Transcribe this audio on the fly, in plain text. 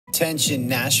Attention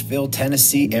Nashville,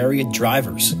 Tennessee area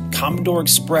drivers. Commodore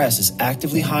Express is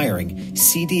actively hiring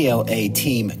CDLA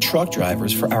team truck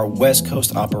drivers for our West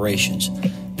Coast operations.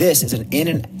 This is an in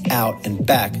and out and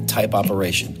back type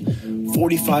operation.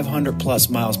 4,500 plus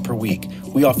miles per week.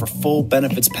 We offer full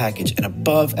benefits package and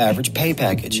above average pay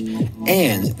package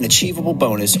and an achievable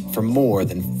bonus for more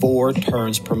than 4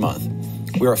 turns per month.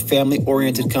 We're a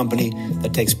family-oriented company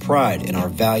that takes pride in our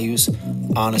values,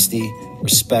 honesty,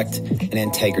 respect, and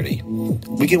integrity.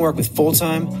 We can work with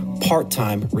full-time,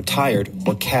 part-time, retired,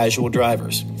 or casual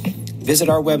drivers. Visit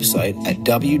our website at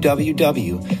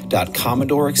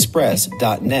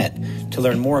www.commodoreexpress.net to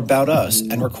learn more about us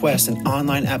and request an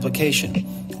online application.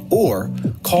 Or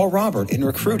call Robert in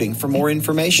recruiting for more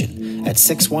information at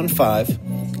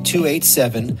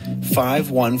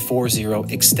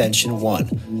 615-287-5140 extension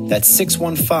 1. That's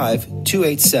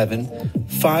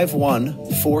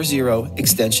 615-287-5140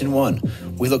 extension 1.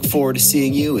 We look forward to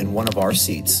seeing you in one of our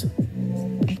seats.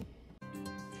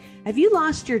 Have you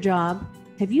lost your job?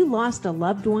 Have you lost a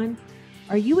loved one?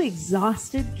 Are you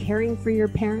exhausted caring for your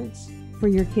parents, for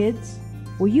your kids?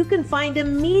 Well, you can find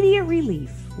immediate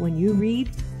relief when you read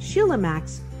Sheila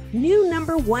Mack's new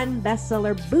 #1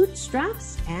 bestseller,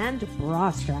 Bootstraps and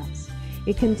Bra Straps.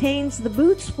 It contains the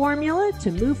Boots formula to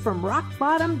move from rock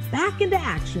bottom back into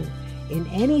action in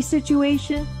any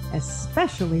situation,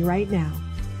 especially right now.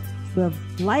 If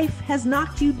life has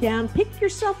knocked you down, pick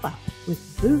yourself up with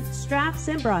Bootstraps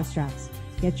and Bra Straps.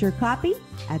 Get your copy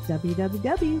at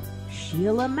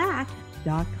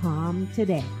www.SheilaMack.com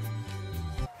today.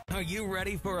 Are you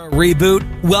ready for a reboot?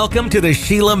 Welcome to the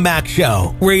Sheila Mack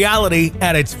Show, reality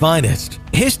at its finest.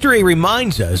 History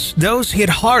reminds us those hit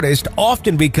hardest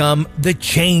often become the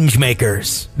change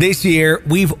makers. This year,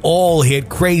 we've all hit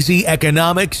crazy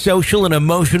economic, social, and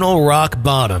emotional rock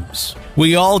bottoms.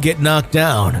 We all get knocked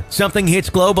down. Something hits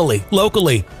globally,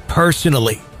 locally,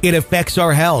 personally. It affects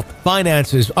our health,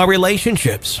 finances, our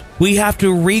relationships. We have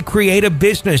to recreate a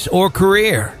business or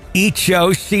career. Each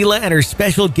show, Sheila and her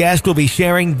special guest will be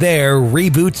sharing their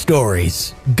reboot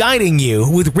stories, guiding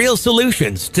you with real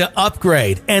solutions to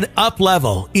upgrade and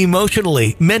up-level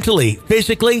emotionally, mentally,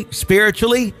 physically,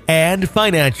 spiritually, and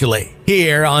financially.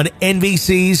 Here on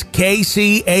NBC's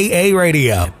KCAA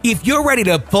Radio. If you're ready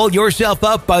to pull yourself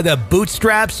up by the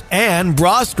bootstraps and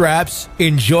bra straps,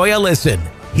 enjoy a listen.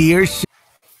 Here's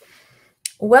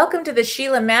Welcome to the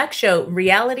Sheila Mack Show,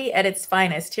 reality at its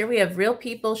finest. Here we have real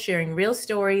people sharing real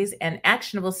stories and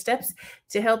actionable steps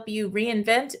to help you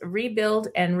reinvent, rebuild,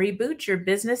 and reboot your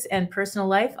business and personal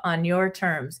life on your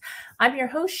terms. I'm your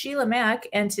host, Sheila Mack,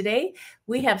 and today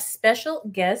we have special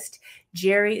guest,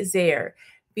 Jery Zehr.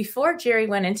 Before Jery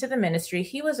went into the ministry,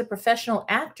 he was a professional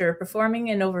actor performing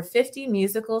in over 50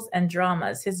 musicals and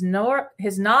dramas. His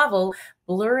novel,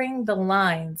 Blurring the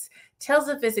Lines, tells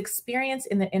of his experience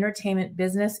in the entertainment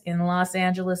business in Los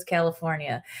Angeles,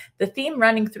 California. The theme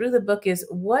running through the book is,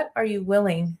 what are you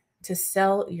willing to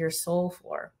sell your soul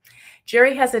for?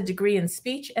 Jery has a degree in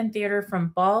speech and theater from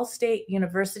Ball State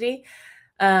University,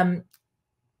 and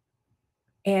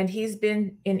he's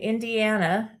been in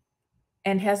Indiana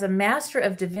and has a Master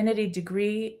of Divinity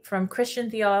degree from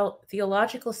Christian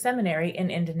Theological Seminary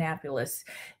in Indianapolis,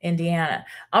 Indiana.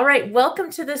 All right, welcome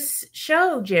to this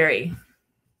show, Jery.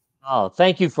 Oh,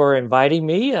 thank you for inviting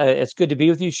me. It's good to be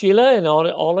with you, Sheila, and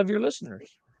all of your listeners.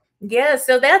 Yeah,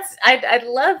 so I'd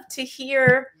love to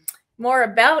hear more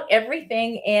about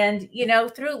everything. And, you know,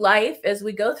 through life, as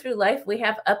we go through life, we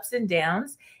have ups and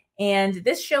downs. And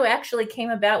this show actually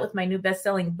came about with my new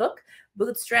best-selling book,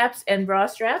 Bootstraps and Bra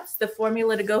Straps, the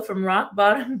formula to go from rock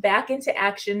bottom back into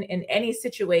action in any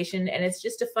situation. And it's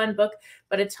just a fun book,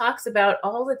 but it talks about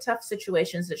all the tough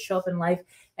situations that show up in life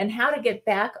and how to get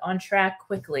back on track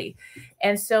quickly.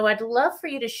 And so I'd love for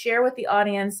you to share with the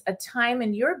audience a time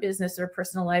in your business or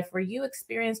personal life where you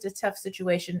experienced a tough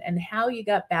situation and how you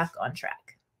got back on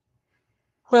track.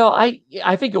 Well, I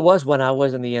think it was when I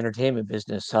was in the entertainment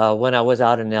business, when I was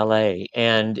out in LA,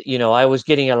 and I was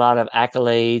getting a lot of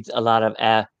accolades, a lot of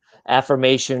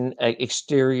affirmation,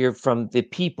 exterior from the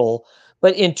people,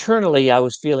 but internally I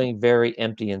was feeling very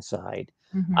empty inside.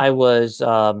 Mm-hmm.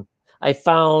 I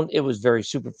found it was very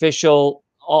superficial.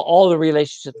 All the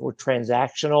relationships were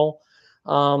transactional,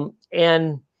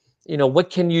 and what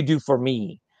can you do for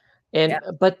me? And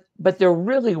but there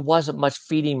really wasn't much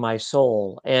feeding my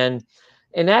soul. And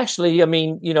actually, I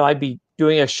mean, I'd be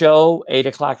doing a show 8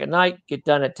 o'clock at night, get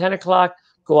done at 10 o'clock,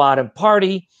 go out and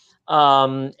party,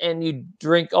 and you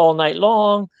drink all night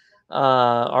long,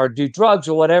 or do drugs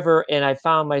or whatever. And I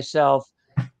found myself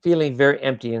feeling very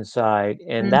empty inside.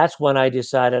 And that's when I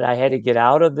decided I had to get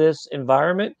out of this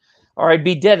environment or I'd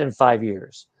be dead in 5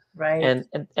 years. Right.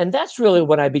 And that's really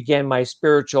when I began my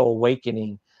spiritual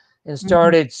awakening and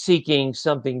started seeking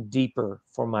something deeper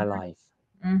for my life.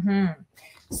 Mm-hmm.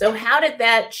 So how did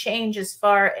that change as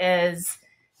far as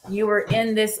you were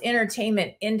in this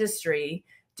entertainment industry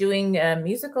doing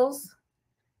musicals?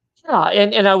 Yeah,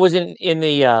 and I was in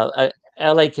the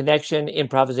LA Connection,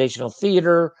 improvisational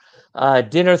theater,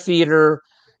 dinner theater,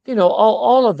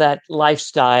 all of that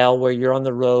lifestyle where you're on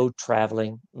the road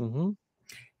traveling.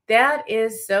 That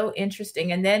is so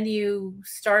interesting. And then you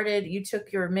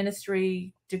took your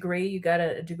ministry degree. You got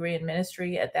a degree in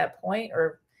ministry at that point,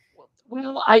 or?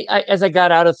 Well, I as I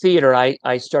got out of theater,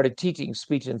 I started teaching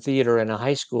speech and theater in a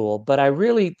high school, but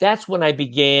that's when I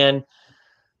began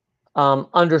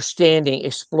understanding,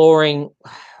 exploring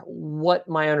what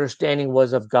my understanding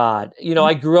was of God.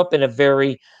 I grew up in a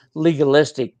very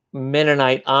legalistic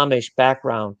Mennonite Amish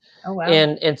background, Oh, wow.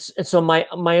 and so my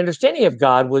understanding of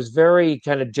God was very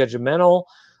kind of judgmental.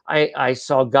 I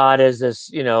saw God as this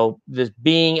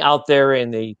being out there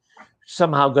and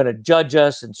somehow going to judge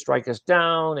us and strike us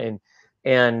down,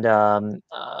 and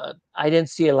I didn't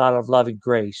see a lot of loving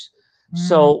grace.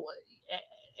 So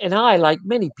and like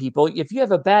many people, if you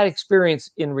have a bad experience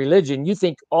in religion, you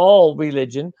think all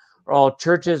religion or all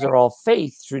churches or all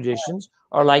faith traditions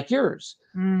are like yours.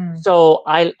 So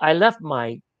I left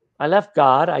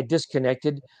God, I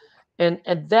disconnected. And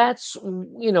that's,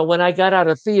 when I got out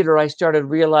of theater, I started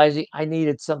realizing I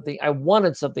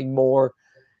wanted something more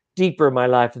deeper in my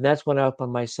life. And that's when I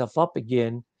opened myself up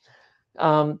again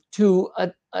to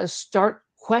start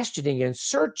questioning and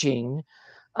searching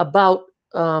about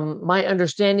my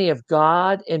understanding of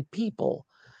God and people.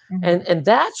 And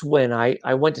that's when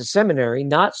I went to seminary,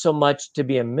 not so much to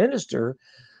be a minister,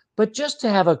 but just to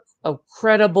have a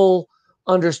credible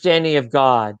understanding of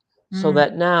God, so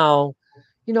that now,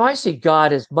 I see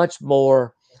God as much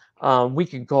more, we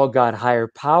can call God higher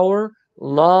power,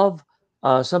 love.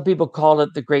 Some people call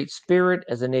it the Great Spirit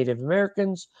as the Native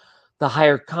Americans, the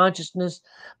higher consciousness.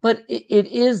 But it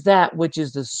is that which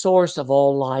is the source of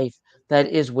all life that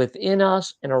is within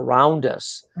us and around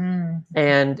us.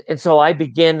 And so I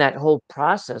began that whole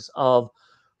process of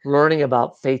learning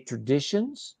about faith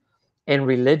traditions and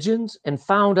religions, and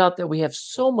found out that we have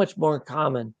so much more in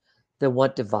common than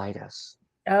what divide us.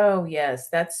 Oh, yes,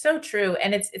 that's so true.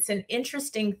 And it's an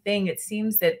interesting thing. It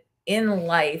seems that in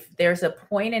life, there's a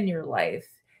point in your life,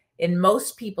 in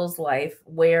most people's life,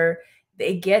 where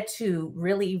they get to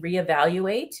really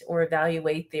reevaluate or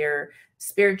evaluate their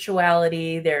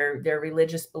spirituality, their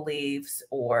religious beliefs,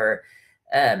 or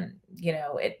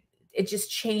it just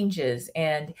changes.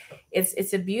 And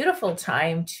it's a beautiful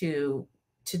time to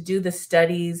do the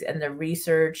studies and the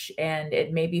research. And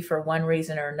it may be for one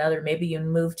reason or another. Maybe you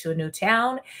move to a new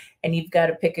town and you've got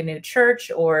to pick a new church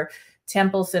or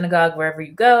temple, synagogue, wherever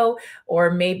you go.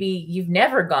 Or maybe you've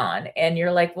never gone and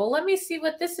you're like, well, let me see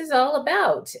what this is all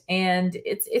about. And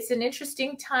it's an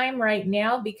interesting time right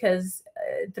now because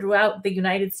throughout the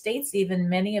United States, even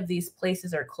many of these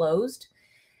places are closed.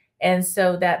 And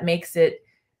so that makes it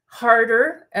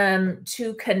harder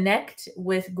to connect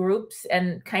with groups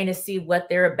and kind of see what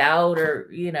they're about,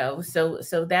 or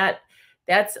so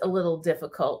that's a little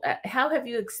difficult. How have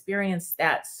you experienced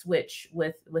that switch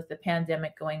with the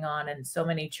pandemic going on and so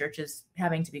many churches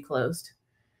having to be closed?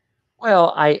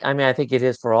 Well, I mean, I think it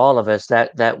is for all of us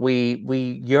that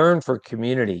we yearn for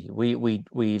community.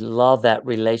 We love that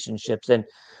relationships, and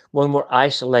when we're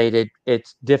isolated,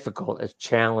 it's difficult, it's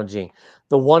challenging.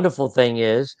 The wonderful thing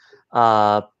is,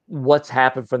 what's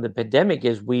happened from the pandemic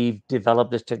is we've developed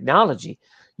this technology.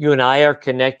 You and I are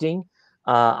connecting.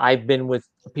 I've been with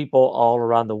people all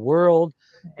around the world,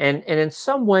 and in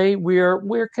some way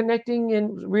we're connecting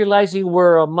and realizing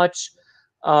we're a much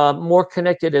more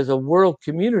connected as a world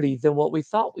community than what we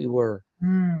thought we were.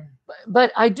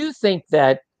 But I do think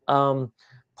that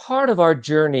part of our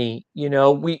journey,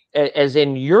 as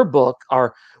in your book,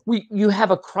 you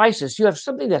have a crisis, you have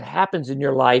something that happens in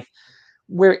your life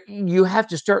where you have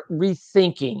to start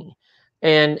rethinking.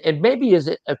 And maybe is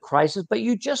it a crisis, but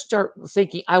you just start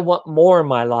thinking, I want more in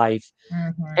my life.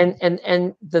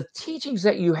 And the teachings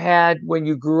that you had when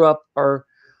you grew up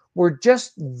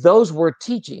those were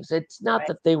teachings. It's not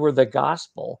that they were the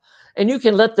gospel, and you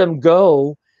can let them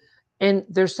go. And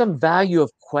there's some value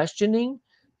of questioning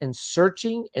and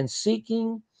searching and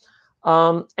seeking.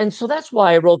 And so that's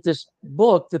why I wrote this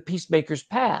book, The Peacemaker's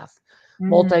Path,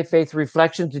 multi-faith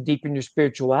reflection to deepen your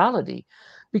spirituality,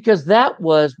 because that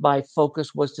was my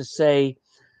focus, was to say,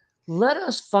 let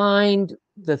us find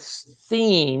the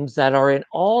themes that are in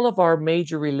all of our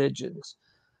major religions,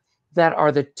 that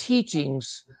are the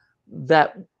teachings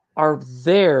that are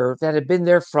there, that have been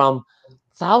there from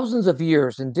thousands of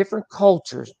years in different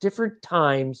cultures, different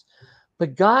times,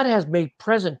 but God has made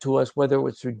present to us, whether it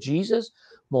was through Jesus,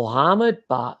 Muhammad,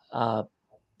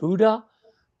 Buddha,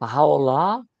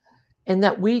 Baha'u'llah, and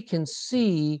that we can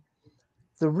see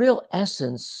the real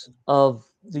essence of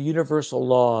the universal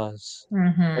laws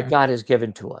that God has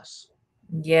given to us.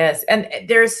 Yes, and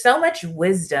there's so much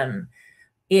wisdom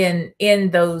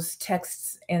in those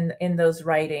texts, in those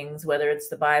writings, whether it's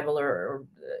the Bible or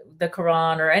the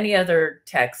Quran or any other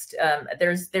text.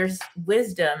 There's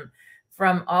wisdom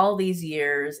from all these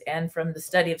years and from the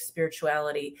study of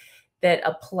spirituality that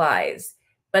applies.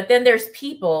 But then there's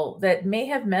people that may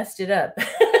have messed it up.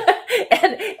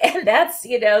 and that's,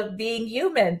 being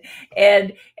human.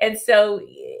 And so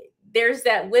there's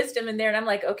that wisdom in there. And I'm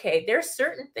like, okay, there's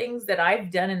certain things that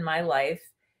I've done in my life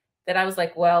that I was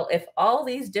like, well, if all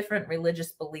these different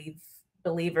religious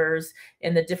believers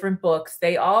in the different books,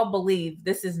 they all believe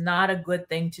this is not a good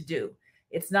thing to do.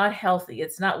 It's not healthy.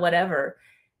 It's not whatever.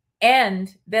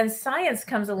 And then science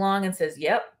comes along and says,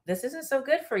 yep, this isn't so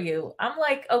good for you. I'm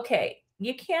like, okay,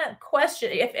 you can't question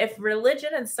if religion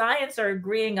and science are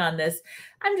agreeing on this.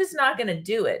 I'm just not going to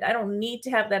do it. I don't need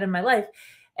to have that in my life.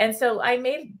 And so I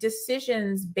made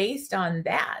decisions based on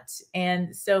that.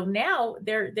 And so now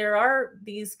there are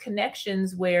these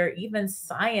connections where even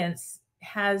science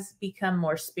has become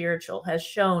more spiritual, has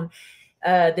shown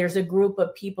there's a group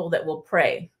of people that will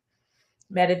pray,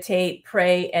 meditate,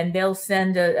 pray, and they'll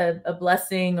send a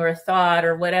blessing or a thought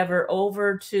or whatever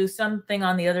over to something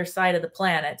on the other side of the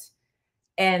planet.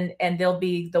 And there'll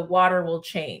be, the water will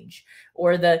change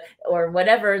or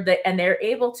whatever, and they're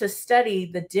able to study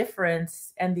the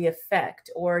difference and the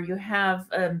effect. Or you have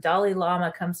Dalai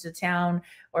Lama comes to town,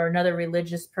 or another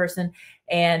religious person,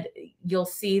 and you'll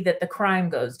see that the crime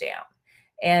goes down.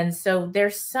 And so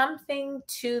there's something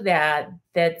to that,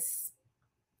 that's,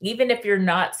 even if you're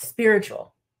not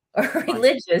spiritual or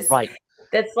religious, right,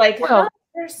 that's like, well,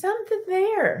 there's something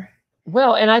there.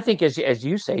 Well, and I think, as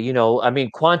you say, I mean,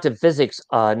 quantum physics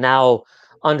now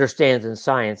understands in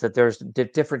science that there's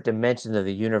different dimensions of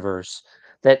the universe,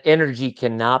 that energy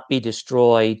cannot be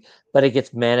destroyed, but it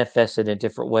gets manifested in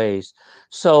different ways.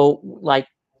 So, like,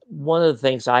 one of the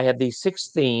things, I have these 6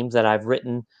 themes that I've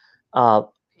written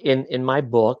in my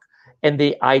book, and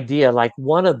the idea, like,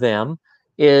 one of them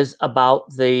is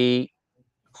about the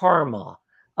karma.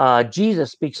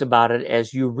 Jesus speaks about it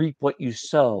as you reap what you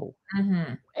sow.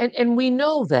 Mm-hmm. And we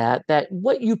know that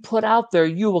what you put out there,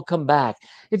 you will come back.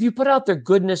 If you put out there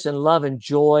goodness and love and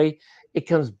joy, it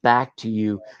comes back to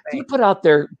you. Right. If you put out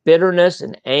there bitterness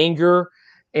and anger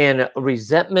and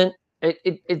resentment,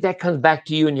 that comes back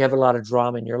to you, and you have a lot of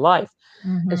drama in your life.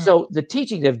 Mm-hmm. And so the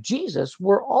teachings of Jesus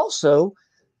were also,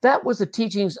 that was the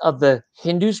teachings of the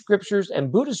Hindu scriptures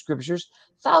and Buddhist scriptures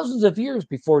thousands of years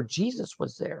before Jesus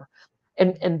was there.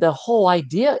 And the whole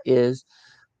idea is,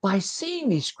 by seeing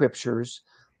these scriptures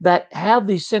that have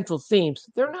these central themes,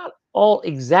 they're not all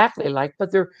exactly like,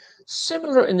 but they're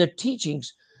similar in the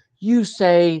teachings. You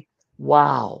say,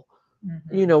 wow,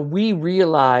 we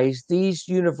realize these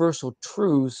universal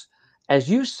truths, as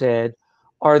you said,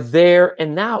 are there.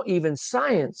 And now even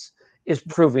science is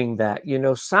proving that.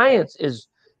 Science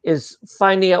is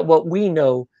finding out what we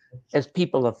know as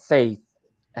people of faith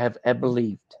have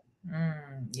believed.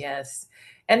 Yes.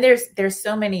 And there's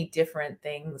so many different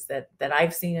things that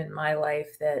I've seen in my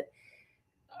life that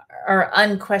are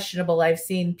unquestionable. I've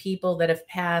seen people that have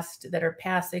passed, that are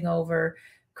passing over,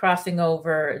 crossing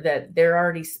over, that they're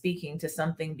already speaking to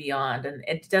something beyond. And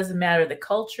it doesn't matter the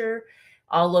culture,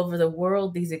 all over the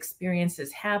world, these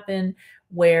experiences happen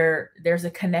where there's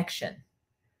a connection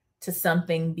to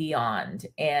something beyond.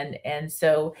 And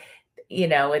so,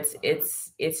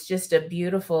 it's just a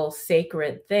beautiful,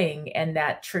 sacred thing. And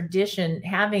that tradition,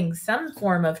 having some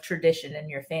form of tradition in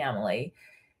your family,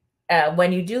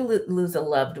 when you do lose a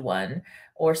loved one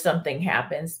or something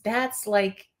happens, that's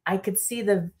like, I could see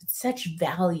such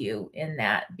value in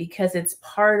that, because it's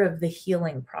part of the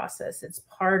healing process. It's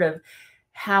part of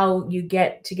how you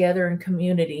get together in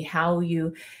community,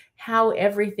 how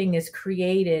everything is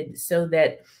created, so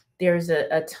that there's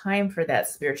a time for that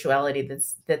spirituality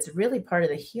that's really part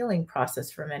of the healing process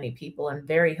for many people, and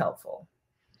very helpful.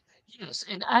 Yes.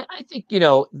 And I think,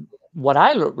 what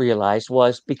I realized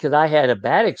was, because I had a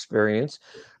bad experience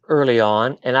early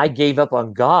on and I gave up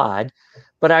on God,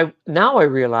 but now I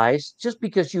realize, just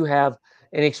because you have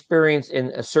an experience in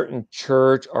a certain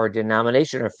church or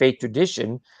denomination or faith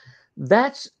tradition,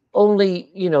 that's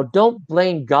only, don't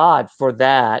blame God for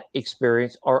that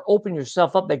experience, or open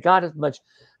yourself up, that God is much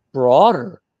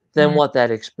broader than what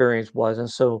that experience was. And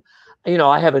so,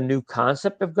 I have a new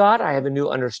concept of God. I have a new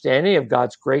understanding of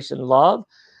God's grace and love,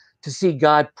 to see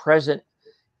God present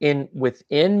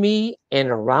within me and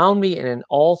around me and in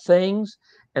all things.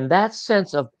 And that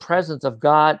sense of presence of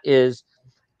God is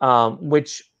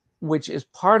which is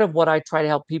part of what I try to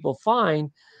help people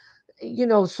find,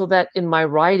 so that in my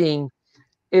writing,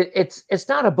 it's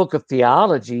not a book of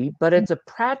theology, but it's a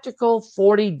practical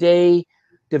 40-day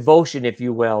devotion, if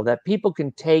you will, that people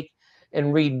can take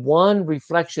and read one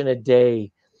reflection a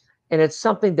day. And it's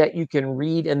something that you can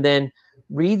read and then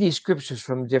read these scriptures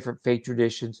from different faith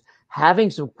traditions, having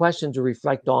some questions to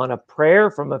reflect on, a prayer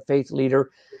from a faith leader.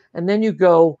 And then you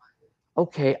go,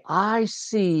 okay, I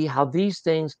see how these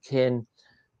things can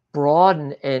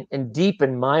broaden and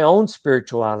deepen my own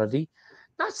spirituality.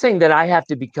 Not saying that I have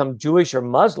to become Jewish or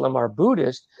Muslim or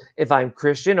Buddhist if I'm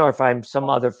Christian or if I'm some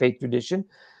other faith tradition,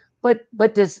 but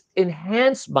this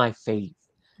enhance my faith,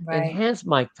 enhance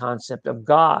my concept of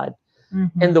God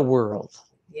and the world.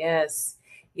 Yes.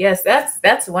 Yes,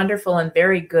 that's wonderful and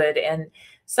very good. And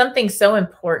something so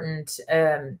important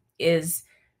is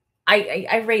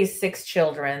I raised 6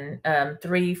 children,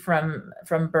 3 from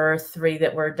birth, 3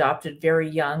 that were adopted very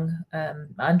young,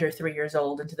 under 3 years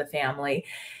old, into the family.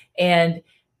 And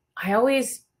I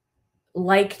always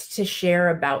liked to share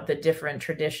about the different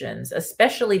traditions,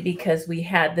 especially because we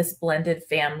had this blended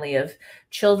family of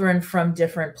children from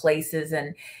different places,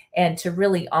 and to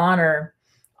really honor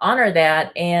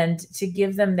that, and to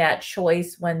give them that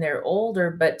choice when they're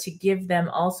older, but to give them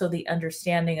also the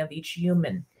understanding of each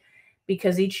human.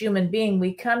 Because each human being,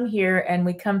 we come here and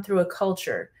we come through a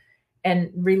culture, and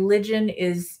religion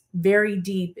is very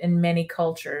deep in many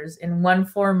cultures in one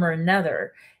form or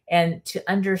another. And to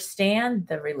understand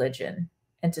the religion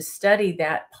and to study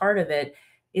that part of it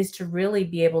is to really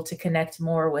be able to connect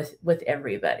more with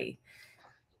everybody.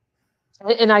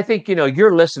 And I think,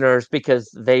 your listeners,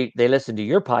 because they listen to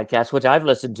your podcast, which I've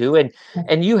listened to,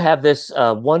 and you have this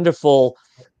wonderful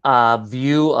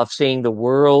view of seeing the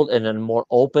world in a more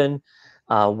open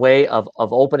way of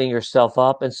opening yourself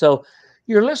up. And so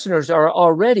your listeners are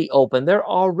already open. They're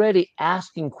already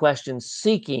asking questions,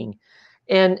 seeking.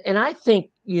 And I think,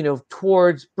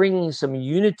 towards bringing some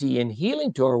unity and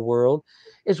healing to our world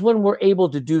is when we're able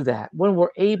to do that, when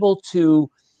we're able to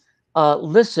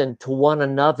listen to one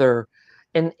another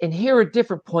and hear a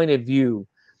different point of view.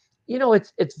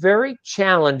 It's very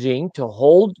challenging to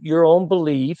hold your own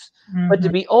beliefs, but to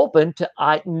be open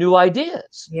to new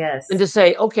ideas. Yes. And to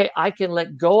say, okay, I can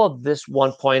let go of this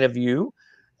one point of view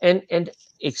and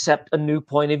accept a new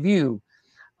point of view.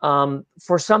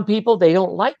 For some people, they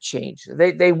don't like change.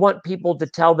 They want people to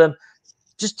tell them,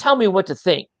 just tell me what to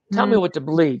think, tell me what to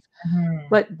believe.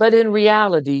 But in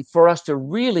reality, for us to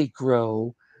really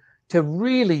grow, to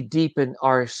really deepen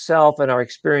ourself and our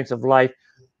experience of life,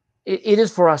 it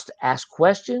is for us to ask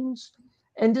questions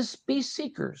and to be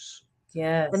seekers.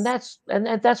 Yes.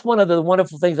 And that's one of the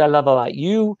wonderful things I love about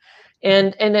you,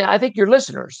 and I think your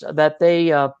listeners, that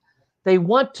they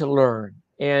want to learn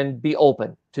and be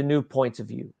open to new points of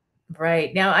view.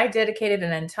 Right. Now, I dedicated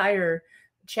an entire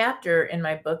chapter in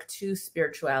my book to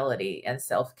spirituality and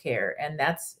self-care, and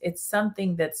it's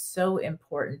something that's so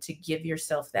important, to give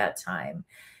yourself that time,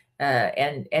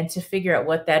 and to figure out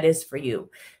what that is for you.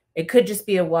 It could just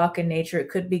be a walk in nature. It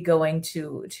could be going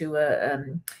to a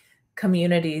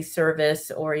community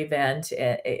service or event,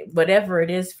 whatever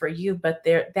it is for you. But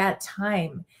that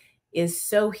time is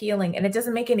so healing, and it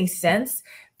doesn't make any sense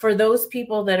for those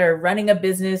people that are running a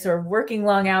business or working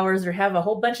long hours or have a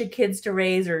whole bunch of kids to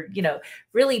raise, or,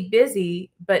 really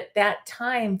busy. But that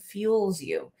time fuels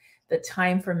you. The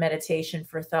time for meditation,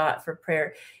 for thought, for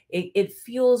prayer, it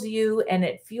fuels you, and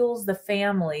it fuels the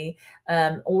family,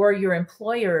 or your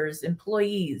employees.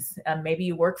 Maybe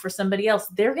you work for somebody else.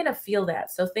 They're going to feel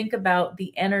that. So think about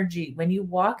the energy when you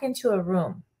walk into a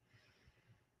room,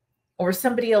 or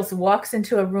somebody else walks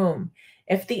into a room.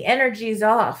 If the energy's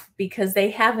off because they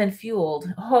haven't fueled,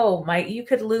 you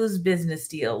could lose business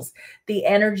deals. The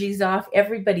energy's off.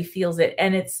 Everybody feels it.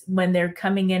 And it's when they're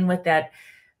coming in with that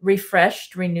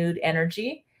refreshed, renewed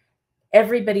energy,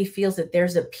 everybody feels that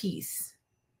there's a peace.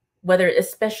 Whether,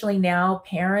 especially now,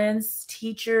 parents,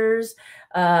 teachers,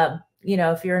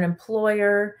 if you're an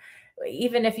employer,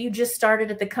 even if you just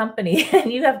started at the company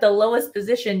and you have the lowest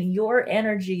position, your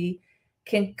energy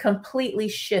can completely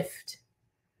shift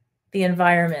the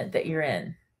environment that you're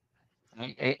in.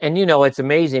 And it's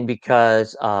amazing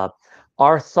because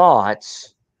our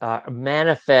thoughts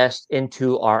manifest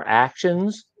into our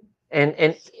actions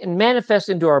and manifest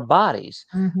into our bodies.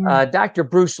 Dr.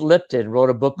 Bruce Lipton wrote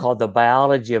a book called The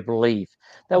Biology of Belief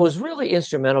that was really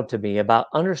instrumental to me about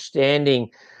understanding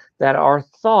that our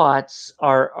thoughts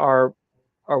are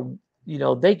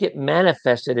they get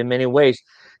manifested in many ways.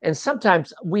 And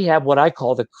sometimes we have what I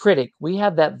call the critic. We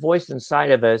have that voice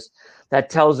inside of us that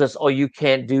tells us, oh, you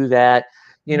can't do that.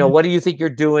 What do you think you're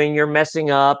doing? You're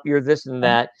messing up. You're this and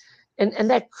that. And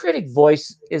that critic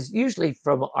voice is usually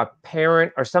from our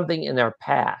parent or something in our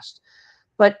past.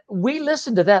 But we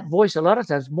listen to that voice a lot of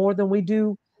times more than we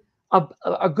do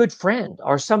a good friend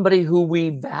or somebody who we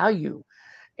value.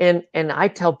 And I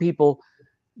tell people,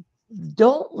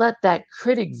 don't let that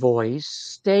critic voice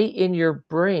stay in your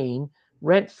brain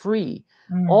rent free.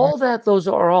 All that, those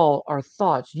are all our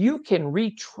thoughts. You can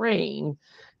retrain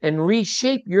and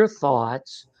reshape your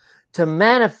thoughts to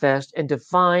manifest and to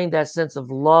find that sense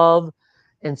of love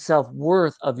and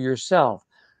self-worth of yourself.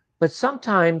 But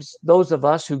sometimes those of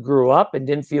us who grew up and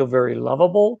didn't feel very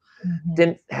lovable,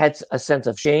 had a sense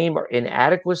of shame or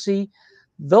inadequacy,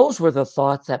 those were the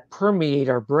thoughts that permeate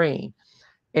our brain.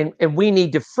 And we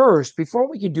need to first, before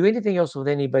we can do anything else with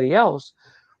anybody else,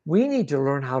 we need to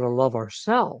learn how to love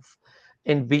ourselves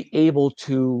and be able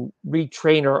to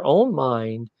retrain our own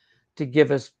mind to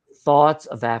give us thoughts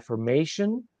of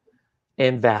affirmation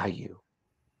and value.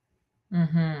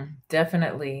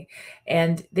 Definitely.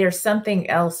 And there's something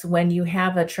else when you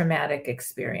have a traumatic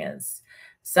experience.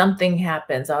 Something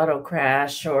happens, auto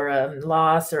crash or a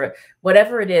loss or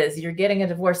whatever it is, you're getting a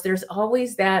divorce. There's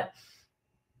always that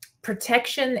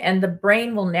protection, and the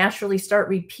brain will naturally start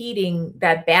repeating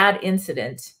that bad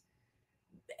incident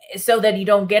so that you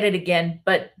don't get it again,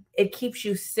 but it keeps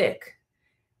you sick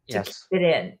to keep it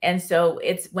in. And so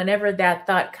it's whenever that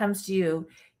thought comes to you,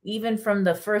 even from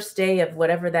the first day of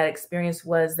whatever that experience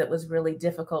was that was really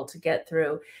difficult to get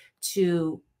through,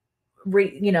 to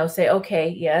say, okay,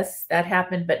 yes, that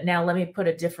happened, but now let me put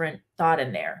a different thought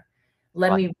in there.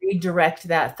 Let me redirect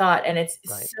that thought. And it's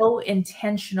so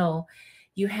intentional.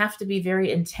 You have to be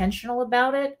very intentional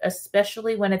about it,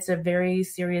 especially when it's a very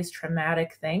serious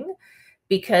traumatic thing,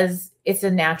 because it's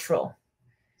a natural.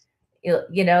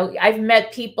 I've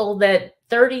met people that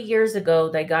 30 years ago,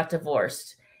 they got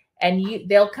divorced, and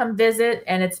they'll come visit,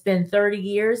 and it's been 30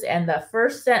 years. And the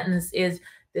first sentence is,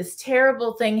 this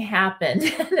terrible thing happened.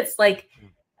 And it's like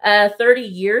 30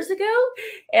 years ago.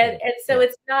 And so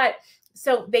it's not.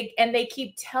 So they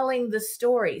keep telling the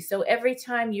story. So every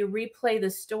time you replay the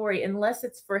story, unless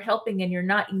it's for helping and you're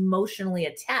not emotionally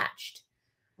attached.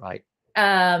 Right.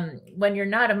 When you're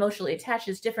not emotionally attached,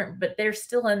 it's different, but they're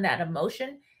still in that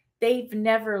emotion. They've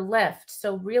never left.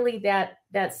 So really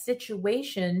that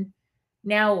situation,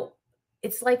 now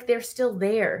it's like they're still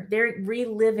there. They're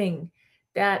reliving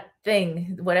that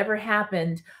thing, whatever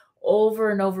happened,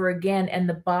 over and over again, and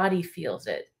the body feels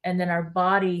it. And then our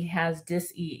body has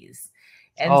dis-ease.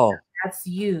 And so that's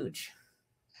huge.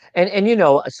 And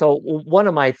so one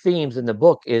of my themes in the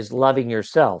book is loving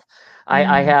yourself.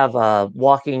 I have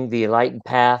walking the Enlightened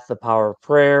Path, the power of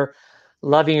prayer,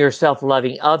 loving yourself,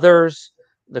 loving others,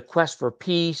 the quest for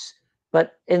peace.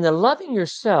 But in the loving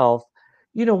yourself,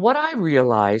 what I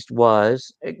realized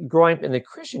was, growing up in the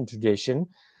Christian tradition,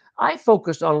 I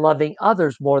focused on loving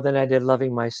others more than I did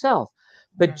loving myself.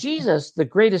 But Jesus, the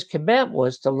greatest commandment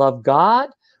was to love God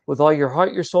with all your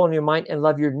heart, your soul, and your mind, and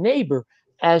love your neighbor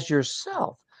as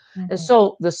yourself. And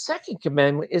so the second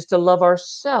commandment is to love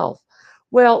ourselves.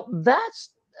 Well,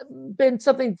 that's been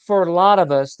something for a lot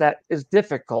of us that is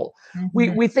difficult.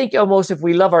 We think almost if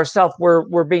we love ourselves,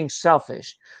 we're being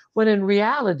selfish. When in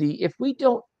reality, if we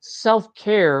don't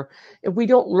self-care, if we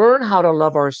don't learn how to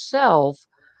love ourselves,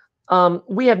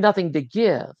 we have nothing to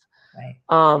give.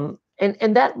 Right.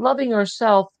 And that loving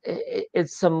ourselves,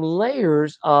 it's some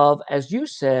layers of, as you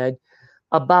said,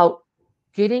 about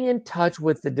getting in touch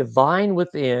with the divine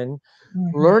within,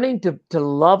 learning to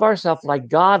love ourselves like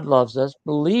God loves us,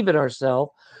 believe in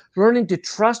ourselves, learning to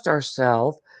trust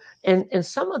ourselves. And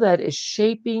some of that is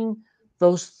shaping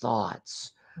those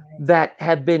thoughts that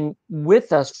have been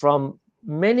with us from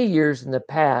many years in the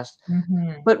past,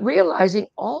 but realizing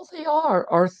all they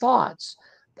are thoughts.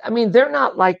 I mean, they're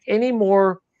not like any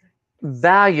more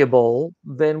valuable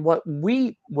than what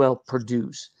we will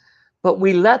produce, but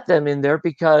we let them in there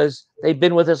because they've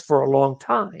been with us for a long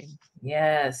time.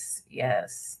 Yes,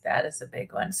 that is a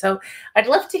big one. So I'd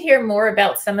love to hear more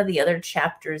about some of the other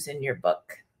chapters in your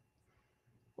book.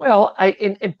 Well,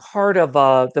 in part of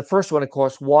the first one, of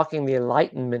course, walking the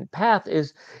enlightenment path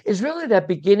is really that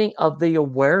beginning of the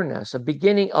awareness, a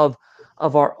beginning of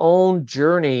our own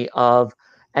journey of,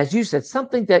 as you said,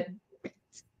 something that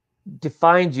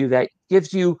defines you, that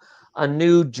gives you a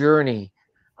new journey,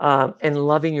 and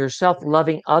loving yourself,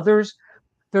 loving others.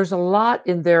 There's a lot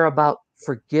in there about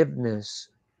forgiveness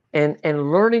and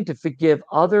learning to forgive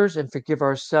others and forgive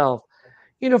ourselves.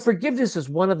 forgiveness is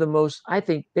one of the most, I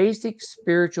think, basic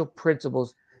spiritual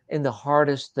principles and the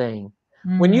hardest thing.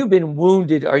 When you've been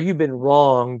wounded or you've been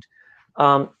wronged,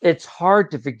 it's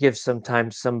hard to forgive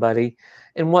sometimes somebody.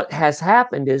 And what has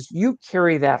happened is you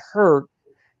carry that hurt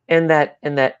and that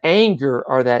anger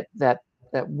or that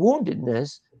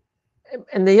woundedness,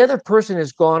 and the other person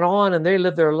has gone on and they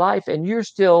live their life, and you're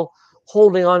still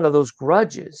holding on to those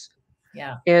grudges.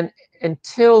 Yeah. And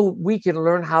until we can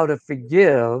learn how to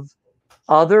forgive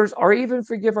others or even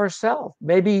forgive ourselves,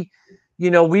 maybe,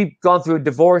 we've gone through a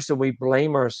divorce and we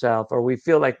blame ourselves, or we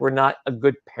feel like we're not a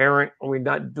good parent, or we're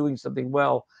not doing something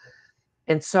well.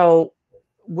 And so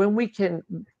when we can,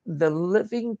 the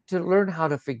living to learn how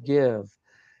to forgive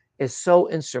is so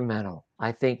instrumental,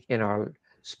 I think, in our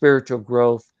spiritual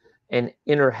growth and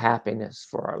inner happiness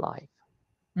for our life.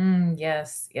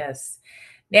 Yes, yes.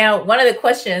 Now, one of the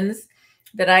questions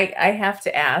that I have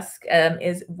to ask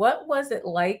is, what was it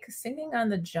like singing on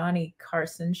the Johnny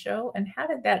Carson show, and how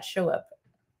did that show up?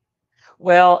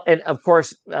 Well, and of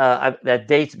course, that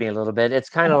dates me a little bit. It's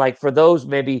kind of like, for those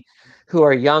maybe who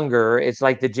are younger, it's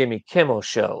like the Jimmy Kimmel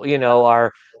show,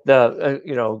 or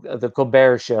the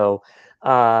Colbert show,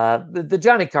 the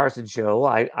Johnny Carson show.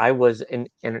 I was in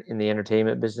the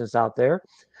entertainment business out there.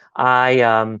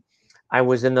 I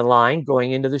was in the line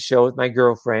going into the show with my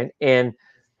girlfriend, and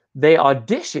they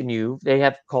audition you. They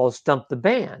have called Stump the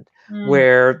Band,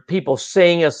 where people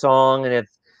sing a song, and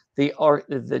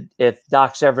if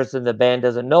Doc Severs and the band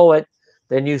doesn't know it,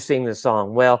 then you sing the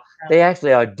song. Well, they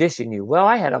actually audition you. Well,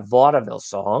 I had a vaudeville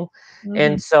song,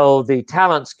 and so the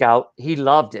talent scout, he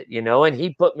loved it, and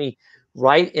he put me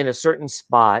right in a certain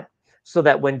spot so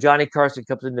that when Johnny Carson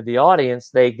comes into the audience,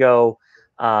 they go,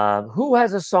 "Who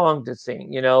has a song to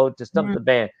sing?" To stump the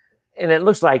band. And it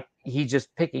looks like he's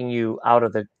just picking you out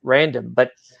of the random,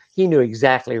 but he knew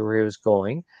exactly where he was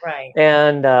going. Right.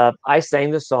 And I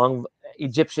sang the song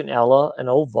Egyptian Ella, an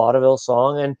old vaudeville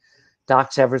song, and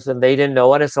Doc Severs, and they didn't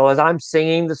know it. And so as I'm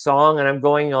singing the song and I'm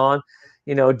going on,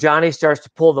 Johnny starts to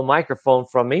pull the microphone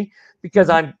from me because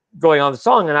I'm going on the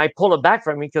song, and I pull it back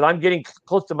from me because I'm getting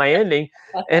close to my ending,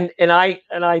 and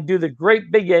I do the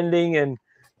great big ending, and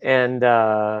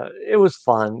it was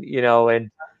fun,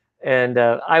 and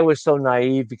I was so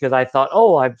naive because I thought,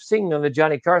 oh, I'm singing on the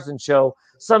Johnny Carson show,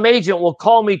 some agent will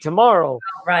call me tomorrow.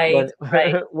 Right.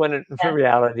 When in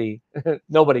reality,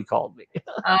 nobody called me.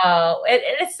 Oh,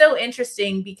 it's so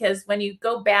interesting, because when you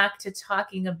go back to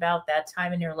talking about that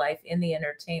time in your life in the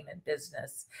entertainment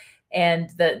business, and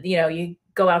you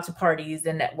go out to parties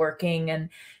and networking and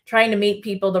trying to meet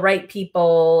people, the right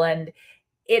people, and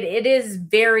it is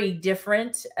very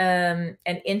different and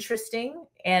interesting.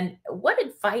 And what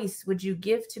advice would you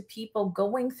give to people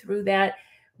going through that,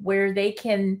 where they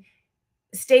can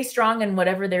stay strong in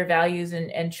whatever their values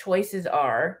and choices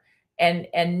are, and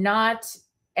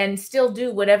still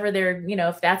do whatever their,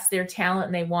 if that's their talent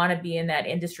and they want to be in that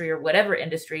industry or whatever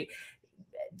industry,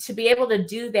 to be able to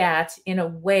do that in a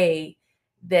way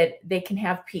that they can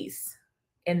have peace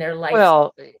in their life?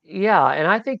 Well, yeah. And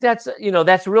I think that's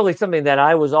really something that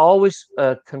I was always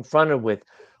confronted with.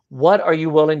 What are you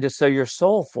willing to sell your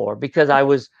soul for? Because I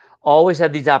was always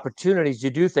had these opportunities to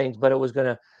do things, but it was going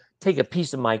to take a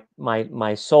piece of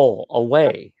my soul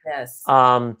away. Yes.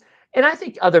 And I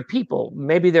think other people,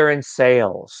 maybe they're in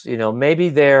sales, maybe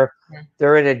they're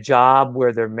in a job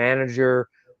where their manager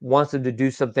wants them to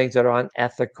do some things that are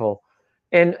unethical.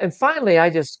 And finally, I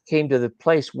just came to the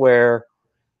place where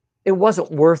it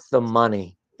wasn't worth the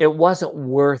money. It wasn't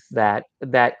worth that,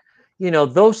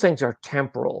 those things are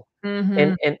temporal.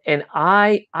 And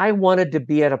I wanted to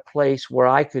be at a place where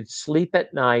I could sleep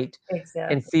at night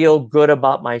and feel good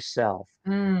about myself.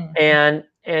 And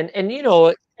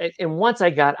once I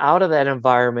got out of that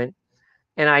environment,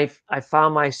 and I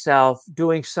found myself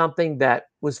doing something that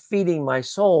was feeding my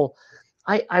soul,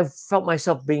 I felt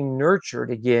myself being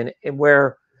nurtured again, and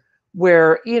where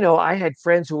I had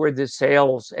friends who were in the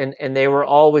sales, and they were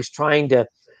always trying to,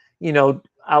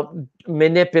 out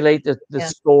manipulate the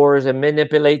stores and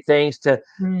manipulate things to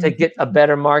get a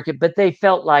better market. But they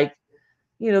felt like,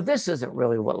 this isn't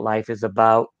really what life is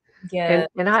about. Yeah.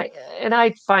 And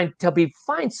I tell people,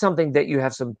 find something that you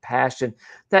have some passion,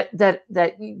 that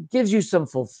gives you some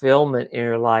fulfillment in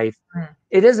your life.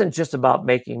 It isn't just about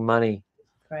making money.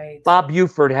 Right. Bob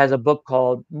Buford has a book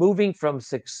called Moving from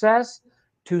Success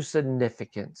to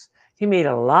Significance. He made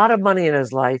a lot of money in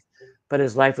his life, but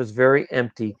his life was very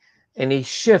empty. And he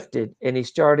shifted, and he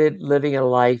started living a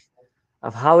life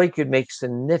of how he could make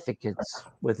significance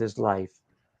with his life.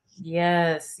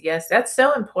 Yes, yes, that's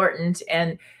so important.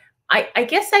 And I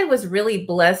guess I was really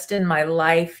blessed in my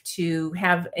life to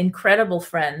have incredible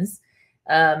friends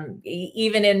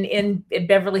even in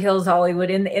Beverly Hills, Hollywood,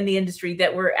 in the industry,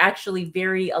 that were actually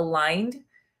very aligned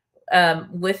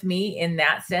with me in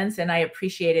that sense. And I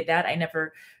appreciated that. I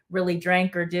never really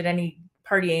drank or did any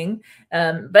partying,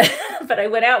 but I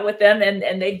went out with them,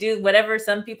 and they do whatever.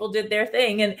 Some people did their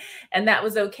thing, and that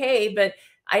was okay. But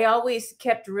I always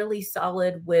kept really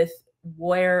solid with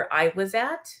where I was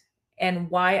at and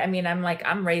why. I mean,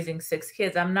 I'm raising 6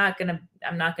 kids. I'm not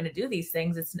gonna do these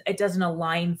things. It doesn't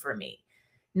align for me.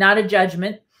 Not a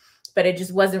judgment, but it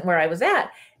just wasn't where I was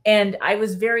at. And I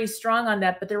was very strong on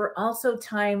that. But there were also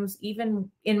times, even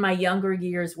in my younger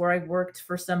years, where I worked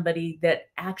for somebody that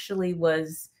actually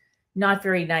was not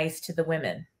very nice to the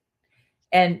women,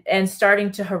 and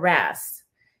starting to harass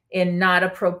in not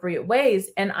appropriate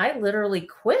ways. And I literally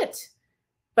quit.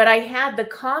 But I had the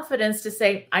confidence to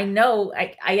say, I know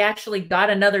I actually got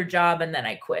another job, and then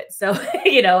I quit. So,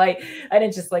 I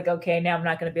didn't just like, okay, now I'm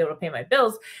not going to be able to pay my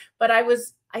bills. But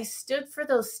I stood for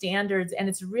those standards, and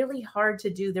it's really hard to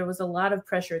do. There was a lot of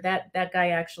pressure. That guy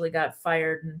actually got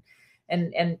fired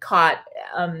and caught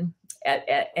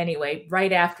anyway,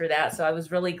 right after that. So I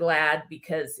was really glad,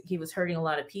 because he was hurting a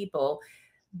lot of people.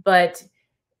 But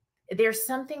there's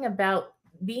something about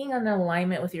being in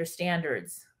alignment with your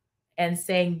standards and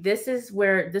saying, this is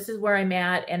where I'm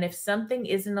at. And if something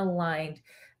isn't aligned,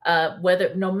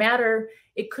 no matter,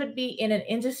 it could be in an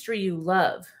industry you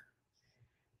love,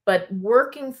 but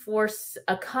working for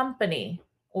a company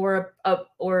or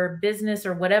a business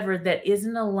or whatever that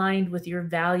isn't aligned with your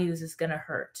values is going to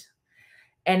hurt.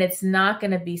 And it's not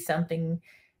going to be something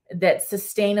that's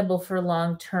sustainable for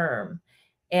long term.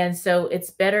 And so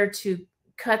it's better to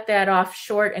cut that off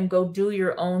short and go do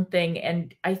your own thing.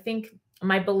 And I think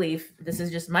my belief, this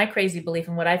is just my crazy belief,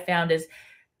 and what I found is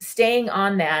staying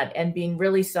on that and being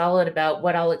really solid about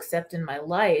what I'll accept in my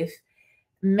life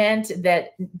meant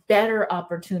that better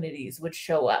opportunities would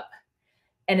show up.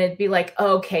 And it'd be like,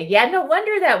 okay, yeah, no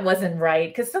wonder that wasn't right,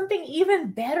 because something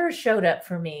even better showed up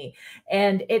for me.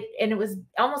 And it was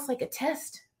almost like a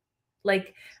test.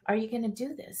 Like, are you going to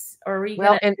do this? Or are you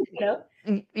going to,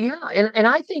 Yeah. And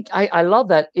I think I love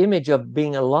that image of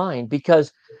being aligned,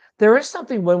 because there is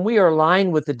something when we are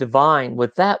aligned with the divine,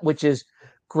 with that which is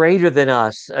greater than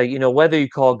us, whether you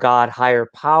call God higher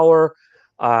power,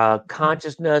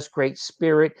 consciousness, great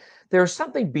spirit, there's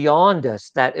something beyond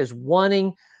us that is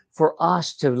wanting for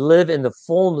us to live in the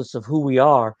fullness of who we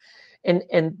are. And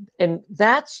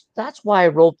that's why I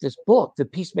wrote this book, The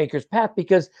Peacemaker's Path,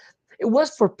 because it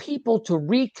was for people to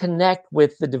reconnect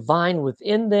with the divine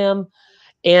within them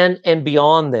and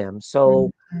beyond them.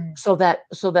 So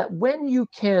that when you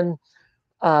can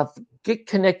get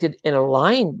connected and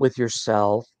align with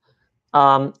yourself,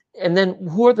 and then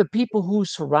who are the people who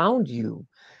surround you?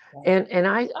 And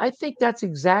I think that's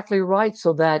exactly right.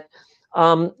 So that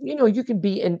you can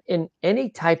be in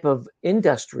any type of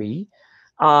industry,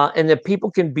 and that people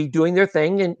can be doing their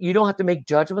thing, and you don't have to make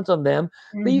judgments on them.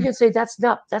 But you can say, that's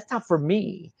not for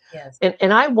me. Yes.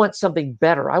 And I want something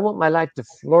better. I want my life to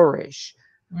flourish.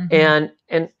 And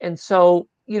so,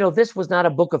 this was not a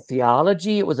book of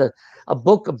theology. It was a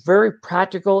book of very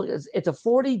practical. It's a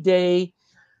 40-day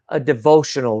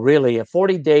devotional, really, a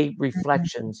 40-day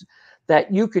reflections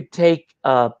that you could take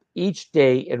each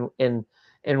day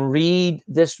and read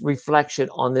this reflection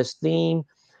on this theme,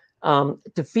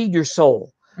 to feed your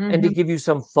soul and to give you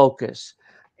some focus.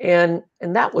 And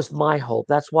that was my hope.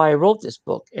 That's why I wrote this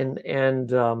book, and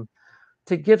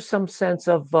to give some sense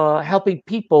of helping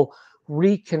people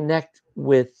reconnect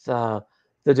with the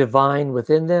divine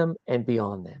within them and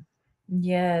beyond them.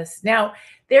 Yes. Now,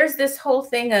 there's this whole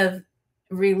thing of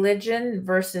religion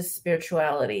versus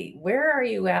spirituality. Where are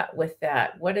you at with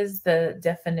that? What is the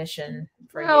definition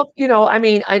for you?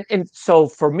 And so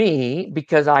for me,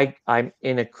 because I'm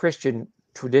in a Christian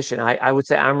tradition, I would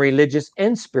say I'm religious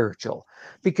and spiritual,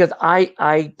 because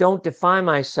I don't define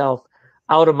myself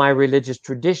out of my religious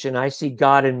tradition. I see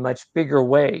God in much bigger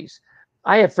ways.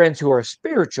 I have friends who are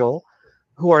spiritual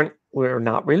who are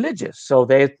not religious. So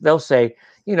they'll say,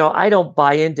 I don't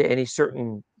buy into any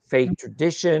certain faith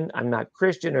tradition. I'm not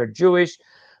Christian or Jewish,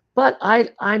 but I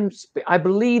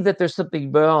believe that there's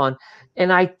something beyond,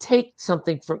 and I take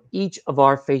something from each of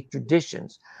our faith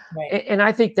traditions. Right. And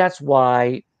I think that's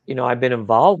why, I've been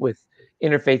involved with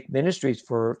interfaith ministries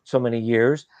for so many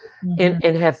years, and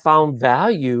have found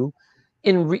value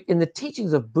in the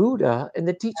teachings of Buddha and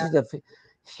the teachings of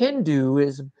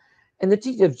Hinduism and the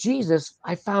teaching of Jesus.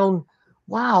 I found,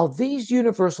 wow, these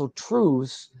universal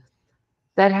truths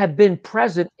that have been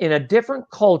present in a different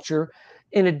culture,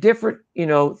 in a different,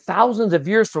 thousands of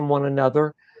years from one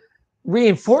another,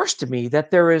 reinforced to me that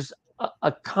there is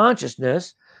a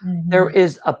consciousness, There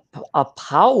is a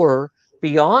power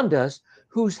beyond us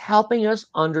who's helping us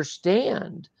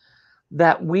understand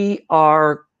that we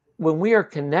are, when we are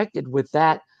connected with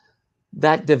that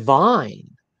divine,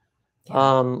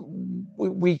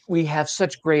 we have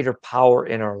such greater power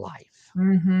in our life.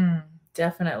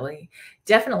 Definitely.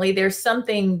 Definitely. There's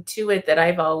something to it that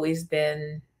I've always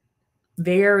been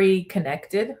very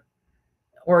connected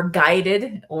or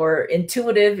guided or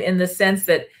intuitive, in the sense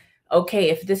that, okay,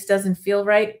 if this doesn't feel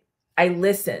right, I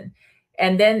listen.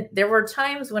 And then there were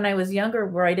times when I was younger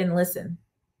where I didn't listen.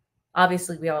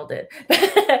 Obviously, we all did.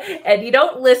 And you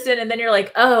don't listen, and then you're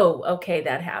like, oh, okay,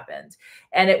 that happened.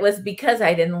 And it was because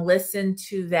I didn't listen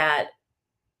to that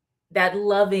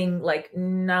loving, like,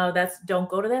 no, don't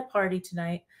go to that party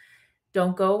tonight.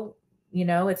 Don't go,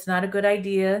 it's not a good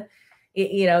idea.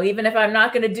 Even if I'm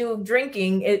not going to do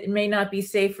drinking, it may not be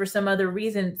safe for some other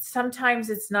reason. Sometimes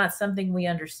it's not something we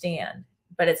understand,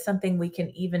 but it's something we can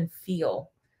even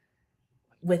feel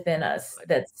within us.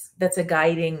 That's a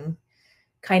guiding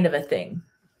kind of a thing.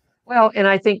 Well, and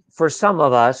I think for some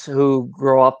of us who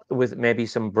grow up with maybe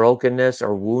some brokenness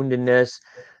or woundedness,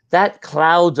 that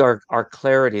clouds our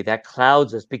clarity, that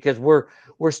clouds us, because we're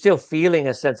still feeling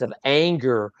a sense of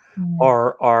anger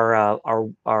or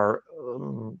our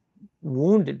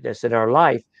woundedness in our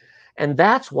life. And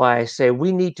that's why I say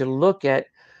we need to look at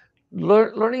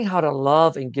learning how to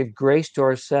love and give grace to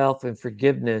ourselves and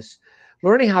forgiveness,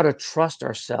 learning how to trust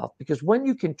ourselves, because when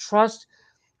you can trust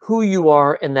who you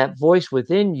are and that voice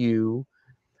within you,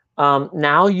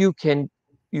 now you can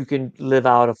live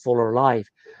out a fuller life.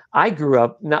 I grew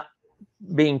up not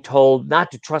being told not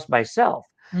to trust myself,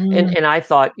 and I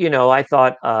thought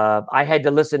I had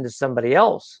to listen to somebody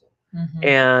else,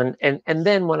 and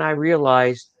then when I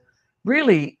realized,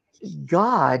 really,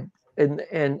 God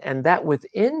and that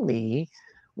within me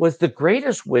was the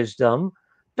greatest wisdom.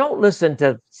 Don't listen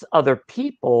to other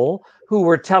people who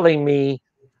were telling me,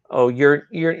 oh, you're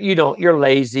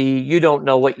lazy, you don't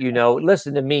know what you know,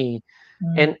 listen to me.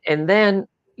 And then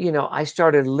I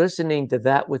started listening to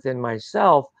that within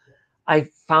myself. I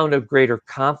found a greater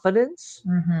confidence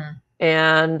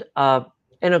and a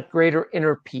greater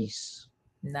inner peace.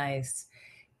 Nice.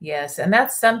 Yes. And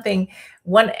that's something,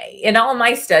 in all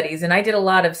my studies, and I did a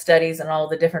lot of studies on all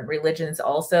the different religions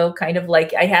also, kind of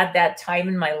like I had that time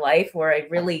in my life where I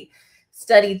really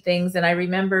studied things. And I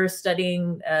remember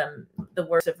studying the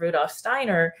works of Rudolf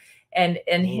Steiner and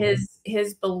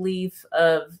his belief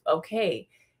of, okay,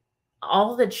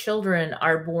 all the children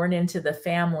are born into the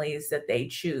families that they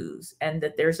choose, and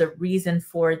that there's a reason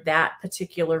for that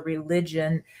particular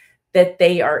religion that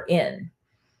they are in.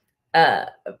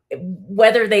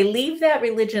 Whether they leave that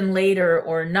religion later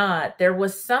or not, there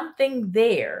was something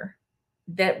there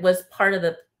that was part of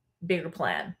the bigger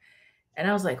plan. And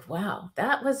I was like, wow,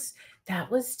 that was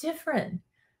different.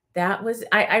 That was,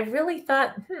 I really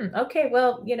thought, okay,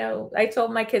 well, I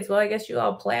told my kids, well, I guess you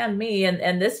all planned me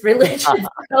and this religion.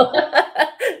 So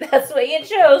that's what you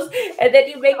chose. And then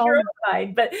you make your own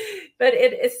mind. But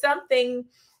it is something,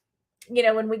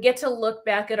 when we get to look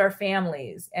back at our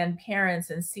families and parents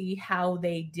and see how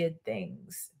they did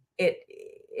things,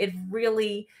 it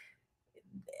really,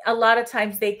 a lot of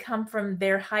times they come from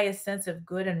their highest sense of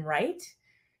good and right.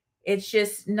 It's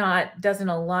just doesn't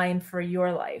align for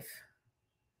your life.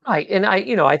 Right. And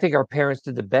I think our parents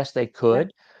did the best they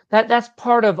could. Yeah. That's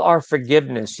part of our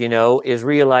forgiveness, is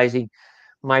realizing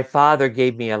my father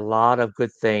gave me a lot of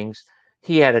good things.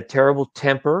 He had a terrible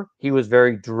temper. He was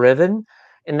very driven.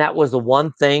 And that was the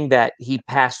one thing that he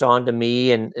passed on to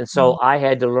me. And so I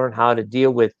had to learn how to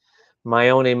deal with my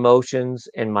own emotions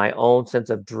and my own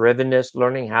sense of drivenness,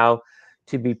 learning how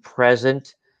to be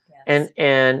present. Yes.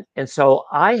 And so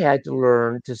I had to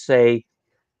learn to say,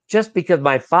 just because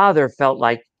my father felt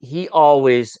like he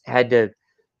always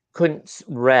couldn't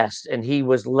rest and he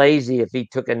was lazy if he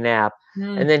took a nap.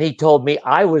 And then he told me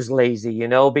I was lazy,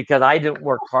 because I didn't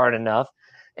work hard enough.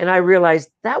 And I realized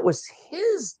that was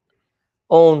his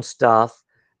own stuff.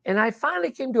 And I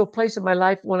finally came to a place in my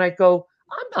life when I go,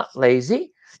 I'm not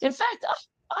lazy. In fact,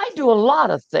 I do a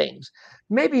lot of things.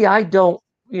 Maybe I don't,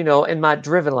 am not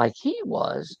driven like he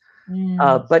was.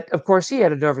 But of course, he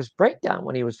had a nervous breakdown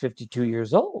when he was 52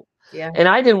 years old. Yeah. And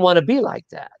I didn't want to be like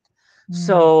that.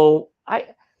 So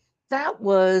that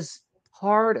was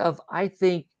part of, I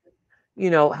think,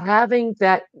 having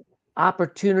that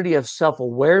opportunity of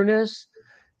self-awareness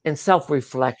and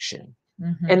self-reflection.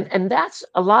 And that's,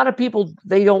 a lot of people,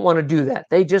 they don't want to do that.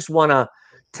 They just want to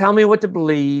tell me what to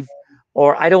believe,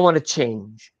 or I don't want to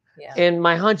change. Yeah. And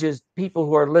my hunch is people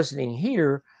who are listening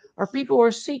here are people who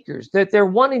are seekers, that they're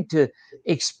wanting to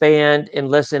expand and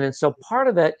listen. And so part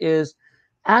of that is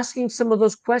asking some of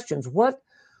those questions. What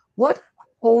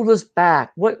hold us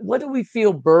back? What do we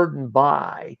feel burdened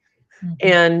by?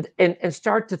 And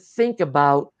start to think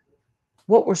about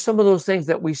what were some of those things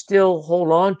that we still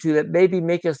hold on to that maybe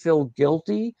make us feel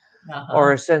guilty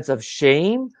or a sense of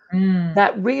shame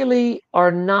that really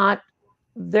are not,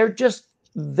 they're just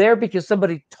there because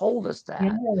somebody told us that.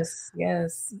 Yes,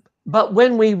 yes. But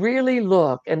when we really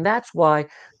look, and that's why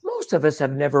most of us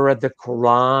have never read the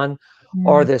Quran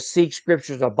or the Sikh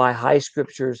scriptures or Baha'i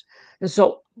scriptures. And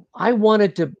so I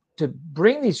wanted to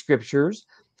bring these scriptures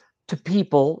to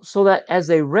people so that as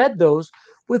they read those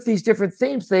with these different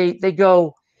themes, they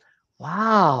go,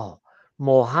 wow,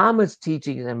 Muhammad's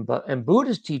teachings and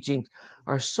Buddha's teachings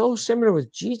are so similar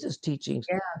with Jesus' teachings.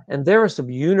 Yeah. And there is some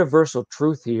universal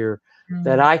truth here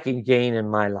that I can gain in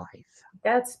my life.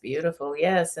 That's beautiful.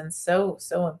 Yes. And so,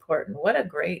 so important. What a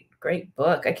great, great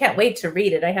book. I can't wait to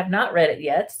read it. I have not read it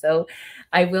yet, so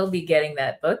I will be getting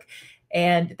that book.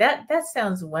 And that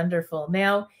sounds wonderful.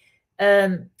 Now,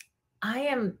 I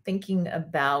am thinking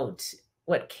about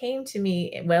what came to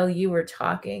me while you were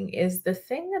talking is the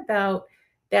thing about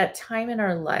that time in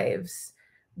our lives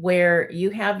where you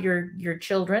have your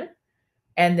children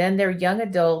and then they're young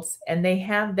adults and they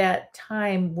have that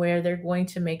time where they're going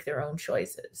to make their own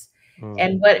choices.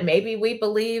 And what maybe we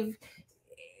believe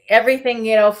everything,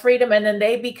 freedom, and then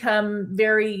they become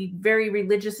very, very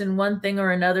religious in one thing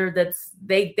or another. That's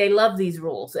they love these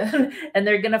rules and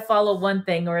they're going to follow one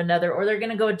thing or another, or they're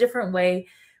going to go a different way,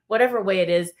 whatever way it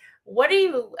is. What do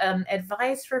you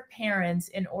advise for parents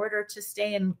in order to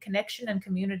stay in connection and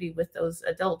community with those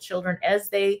adult children as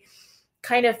they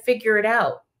kind of figure it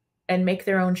out and make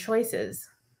their own choices?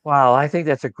 Wow, I think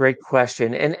that's a great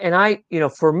question. And I,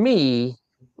 for me,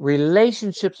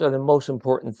 relationships are the most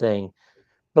important thing.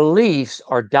 Beliefs,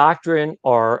 our doctrine,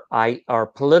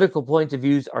 our political points of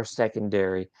views are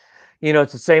secondary.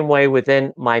 It's the same way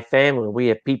within my family. We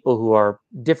have people who are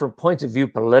different points of view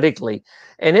politically,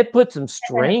 and it puts some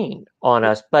strain on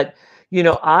us. But,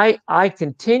 I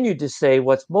continue to say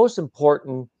what's most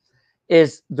important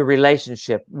is the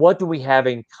relationship. What do we have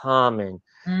in common?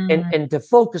 And to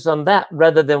focus on that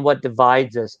rather than what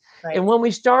divides us. Right. And when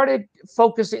we started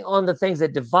focusing on the things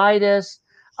that divide us,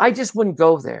 I just wouldn't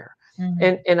go there.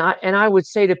 And I would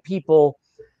say to people,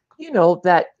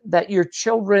 that your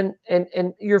children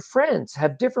and your friends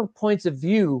have different points of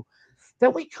view,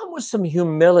 that we come with some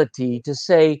humility to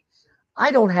say,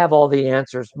 I don't have all the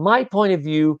answers. My point of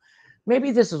view,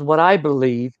 maybe this is what I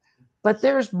believe, but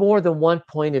there's more than one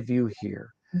point of view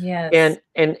here. Yes.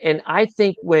 And I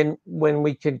think when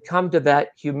we can come to that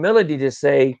humility to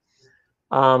say,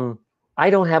 I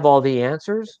don't have all the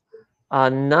answers.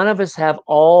 None of us have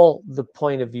all the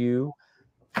point of view,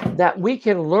 that we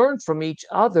can learn from each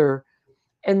other.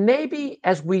 And maybe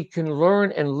as we can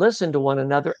learn and listen to one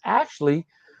another, actually,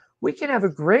 we can have a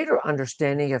greater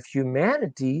understanding of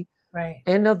humanity, right,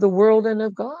 and of the world and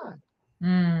of God.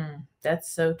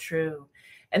 That's so true.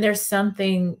 And there's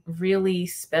something really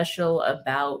special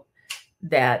about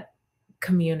that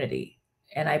community.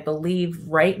 And I believe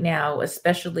right now,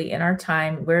 especially in our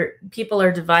time where people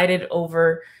are divided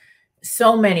over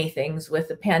so many things with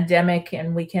the pandemic,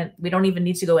 and we don't even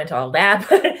need to go into all that,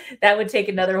 but that would take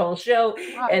another whole show.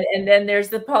 And then there's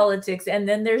the politics, and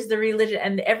then there's the religion,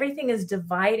 and everything is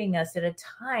dividing us at a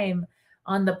time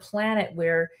on the planet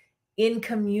where in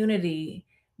community,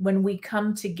 when we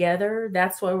come together,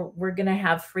 that's where we're going to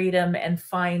have freedom and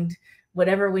find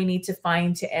whatever we need to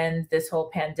find to end this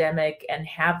whole pandemic and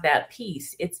have that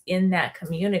peace. It's in that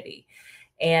community.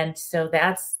 And so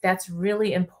that's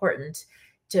really important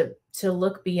to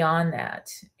look beyond that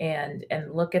and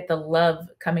look at the love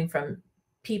coming from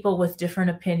people with different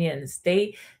opinions.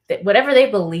 That whatever they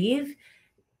believe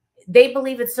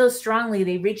it so strongly.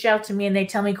 They reach out to me and they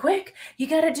tell me, quick, you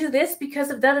got to do this because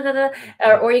of da da da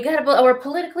da, or you got to, or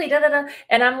politically da da da.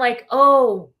 And I'm like,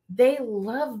 oh, they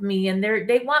love me and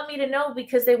they want me to know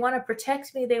because they want to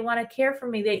protect me. They want to care for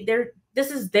me. They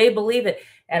believe it,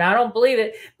 and I don't believe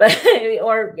it, but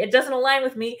or it doesn't align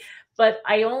with me. But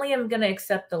I only am going to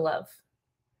accept the love,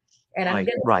 and I'm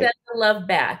going to send the love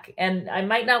back. And I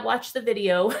might not watch the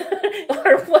video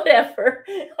or whatever,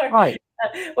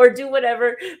 or do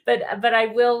whatever, but I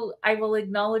will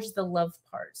acknowledge the love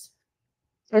part.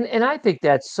 And I think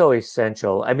that's so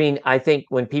essential. I mean, I think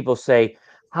when people say,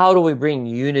 how do we bring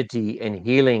unity and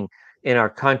healing in our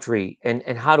country, and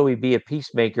how do we be a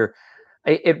peacemaker?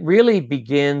 It really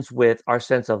begins with our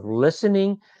sense of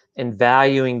listening and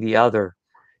valuing the other.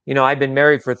 I've been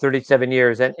married for 37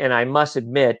 years, and I must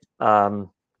admit,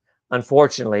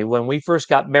 unfortunately, when we first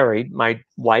got married, my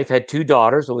wife had 2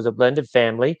 daughters. It was a blended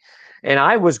family. and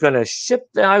I was going to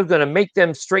I was going to make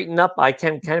them straighten up. I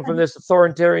came from this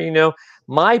authoritarian,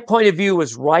 my point of view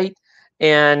was right.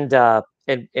 And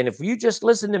if you just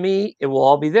listen to me, it will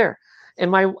all be there.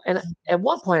 And at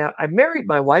one point I married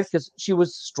my wife because she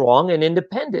was strong and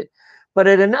independent. But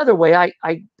in another way,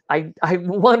 I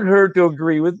wanted her to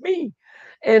agree with me.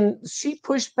 And she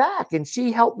pushed back and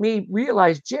she helped me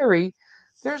realize, Jery,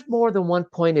 there's more than one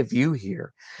point of view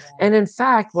here. Yeah. And in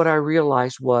fact, what I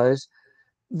realized was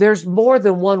there's more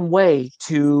than one way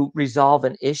to resolve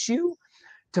an issue,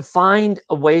 to find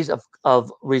ways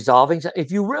of resolving.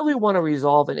 If you really want to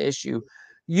resolve an issue,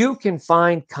 you can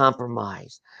find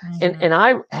compromise. And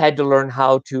I had to learn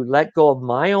how to let go of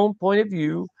my own point of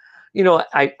view.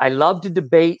 I love to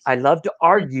debate. I love to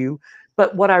argue.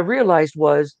 But what I realized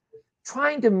was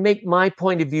trying to make my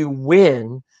point of view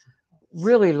win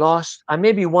really I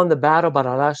maybe won the battle, but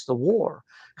I lost the war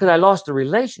because I lost the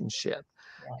relationship.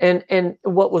 And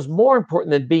what was more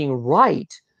important than being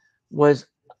right was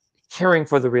caring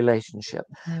for the relationship.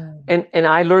 And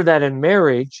I learned that in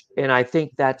marriage. And I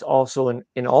think that's also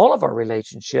in all of our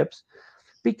relationships,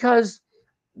 because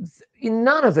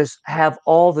none of us have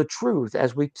all the truth,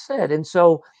 as we said. And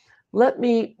so let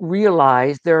me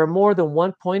realize there are more than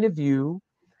one point of view,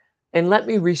 and let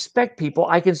me respect people.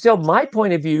 I can still have my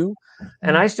point of view,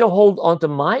 and I still hold on to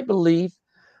my belief,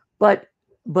 but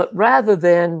rather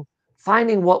than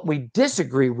finding what we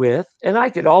disagree with, and I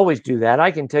could always do that.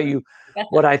 I can tell you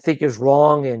what I think is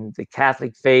wrong in the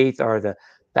Catholic faith or the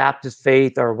Baptist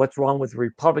faith, or what's wrong with the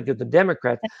Republicans and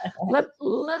Democrats.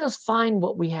 Let us find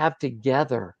what we have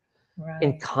together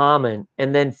in common,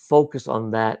 and then focus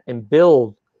on that and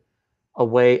build a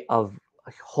way of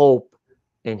hope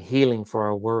and healing for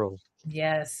our world.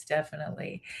 Yes,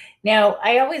 definitely. Now,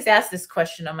 I always ask this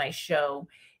question on my show.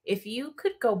 If you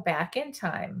could go back in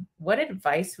time, what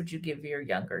advice would you give your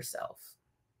younger self?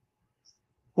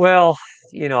 Well,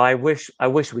 I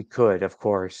wish we could, of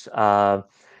course.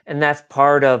 And that's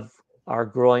part of our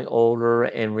growing older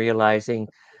and realizing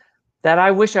that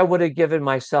I wish I would have given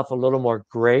myself a little more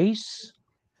grace,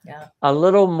 a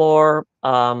little more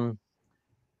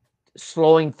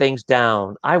slowing things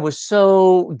down. I was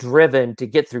so driven to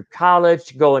get through college,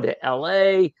 to go into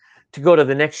LA, to go to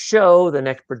the next show, the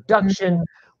next production.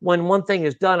 When one thing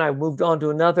is done, I moved on to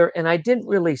another, and I didn't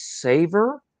really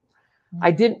savor.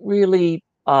 I didn't really,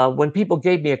 when people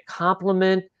gave me a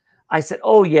compliment, I said,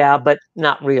 oh yeah, but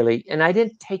not really. And I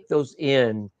didn't take those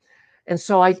in. And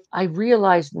so I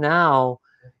realized now,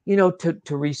 to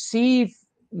receive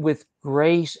with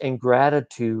grace and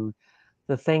gratitude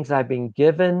the things I've been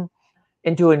given,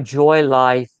 and to enjoy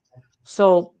life.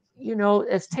 So,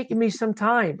 it's taken me some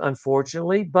time,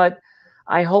 unfortunately, but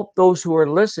I hope those who are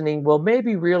listening will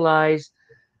maybe realize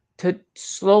to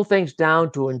slow things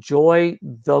down, to enjoy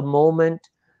the moment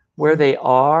where they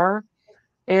are,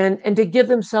 and to give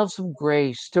themselves some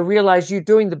grace, to realize you're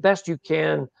doing the best you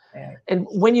can. And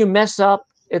when you mess up,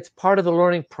 it's part of the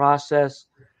learning process,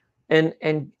 and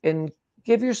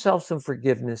give yourself some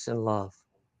forgiveness and love.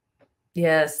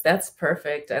 Yes, that's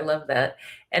perfect. I love that.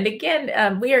 And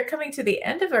again, we are coming to the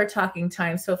end of our talking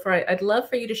time. So I'd love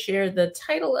for you to share the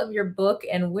title of your book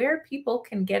and where people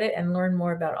can get it and learn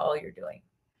more about all you're doing.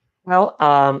 Well,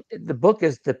 the book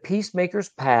is The Peacemaker's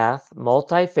Path,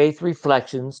 Multi-Faith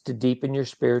Reflections to Deepen Your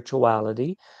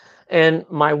Spirituality. And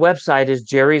my website is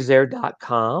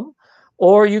jeryzehr.com,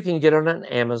 or you can get it on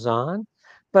Amazon.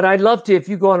 But I'd love to, if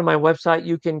you go onto my website,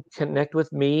 you can connect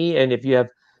with me, and if you have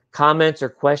comments or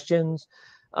questions.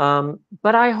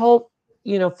 But I hope,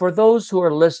 for those who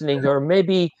are listening, who are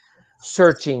maybe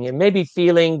searching and maybe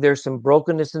feeling there's some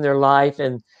brokenness in their life,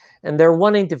 and they're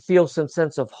wanting to feel some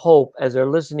sense of hope as they're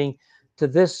listening to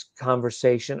this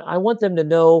conversation, I want them to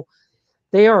know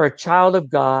they are a child of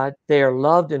God. They are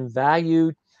loved and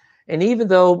valued. And even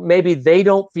though maybe they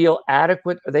don't feel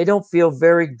adequate, or they don't feel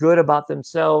very good about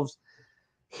themselves,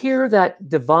 hear that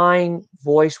divine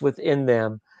voice within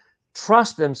them,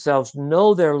 trust themselves,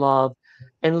 know their love,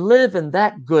 and live in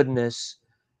that goodness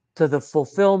to the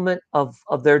fulfillment of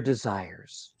their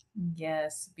desires.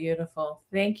 Yes, beautiful.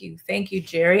 Thank you. Thank you,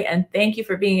 Jery. And thank you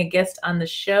for being a guest on the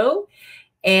show.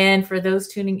 And for those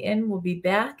tuning in, we'll be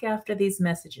back after these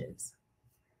messages.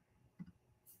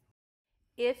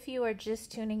 If you are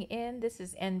just tuning in, this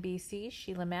is NBC's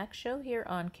Sheila Mack Show here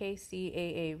on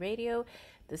KCAA Radio,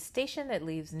 the station that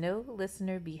leaves no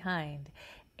listener behind.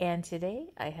 And today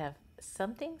I have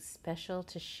something special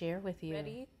to share with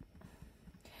you.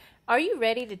 Are you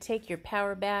ready to take your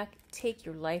power back, take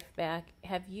your life back?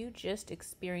 Have you just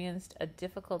experienced a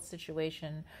difficult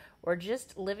situation or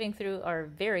just living through our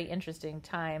very interesting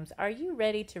times? Are you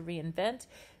ready to reinvent,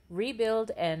 rebuild,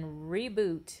 and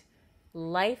reboot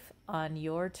Life on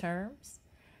Your Terms?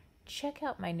 Check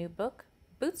out my new book,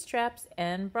 Bootstraps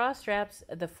and Bra Straps,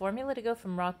 the formula to go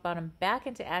from rock bottom back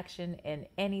into action in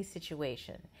any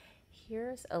situation.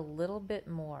 Here's a little bit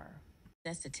more.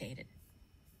 Necessitated.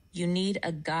 You need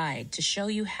a guide to show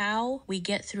you how we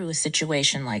get through a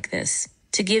situation like this,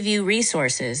 to give you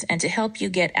resources and to help you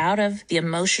get out of the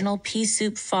emotional pea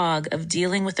soup fog of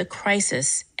dealing with a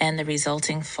crisis and the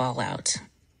resulting fallout.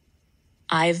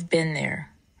 I've been there,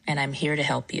 and I'm here to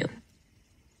help you.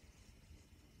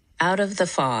 Out of the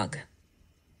fog.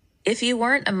 If you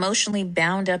weren't emotionally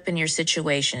bound up in your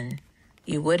situation,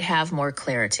 you would have more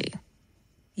clarity.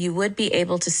 You would be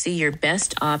able to see your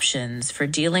best options for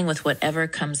dealing with whatever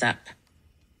comes up.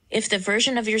 If the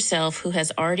version of yourself who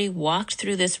has already walked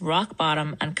through this rock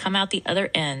bottom and come out the other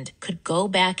end could go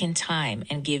back in time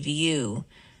and give you,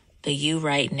 the you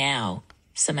right now,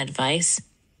 some advice,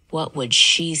 what would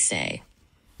she say?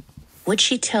 Would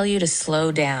she tell you to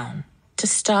slow down, to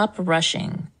stop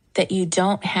rushing, that you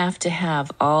don't have to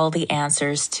have all the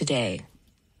answers today?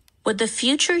 Would the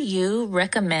future you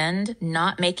recommend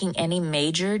not making any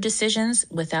major decisions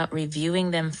without reviewing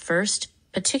them first,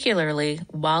 particularly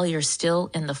while you're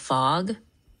still in the fog?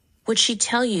 Would she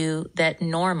tell you that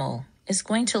normal is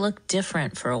going to look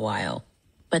different for a while,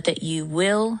 but that you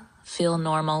will feel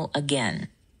normal again?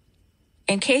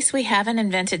 In case we haven't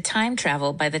invented time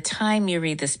travel by the time you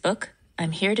read this book,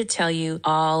 I'm here to tell you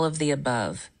all of the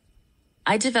above.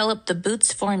 I developed the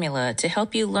Boots formula to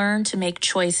help you learn to make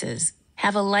choices,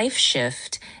 have a life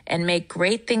shift, and make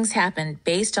great things happen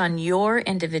based on your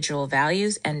individual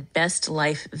values and best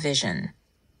life vision.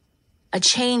 A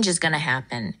change is going to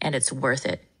happen, and it's worth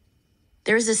it.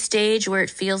 There is a stage where it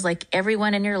feels like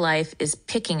everyone in your life is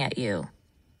picking at you.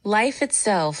 Life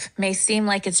itself may seem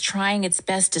like it's trying its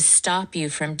best to stop you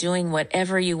from doing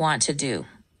whatever you want to do.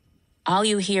 All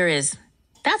you hear is,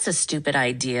 "That's a stupid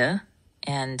idea,"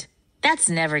 and "That's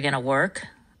never going to work,"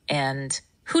 and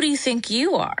 "Who do you think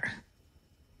you are?"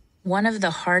 One of the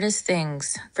hardest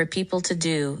things for people to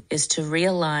do is to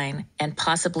realign and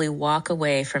possibly walk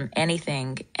away from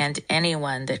anything and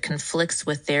anyone that conflicts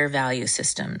with their value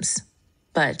systems.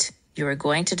 But you are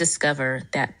going to discover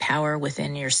that power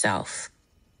within yourself.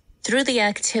 Through the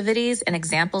activities and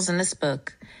examples in this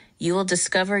book, you will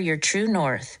discover your true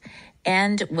north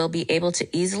and will be able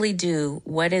to easily do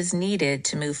what is needed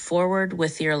to move forward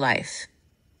with your life.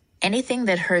 Anything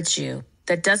that hurts you,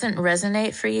 that doesn't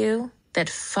resonate for you, that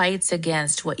fights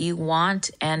against what you want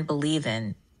and believe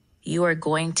in, you are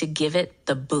going to give it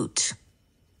the boot.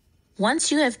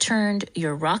 Once you have turned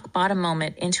your rock bottom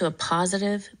moment into a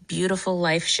positive, beautiful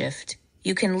life shift,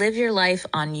 you can live your life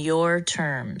on your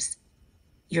terms.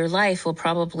 Your life will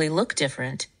probably look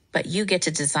different, but you get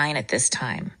to design it this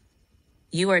time.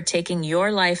 You are taking your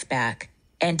life back,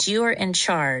 and you are in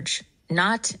charge,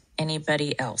 not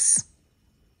anybody else.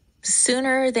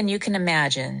 Sooner than you can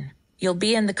imagine, you'll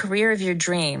be in the career of your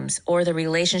dreams or the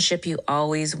relationship you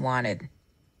always wanted.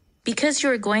 Because you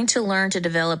are going to learn to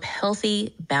develop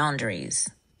healthy boundaries.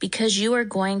 Because you are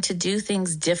going to do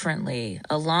things differently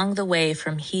along the way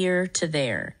from here to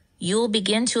there. You will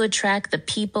begin to attract the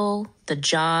people, the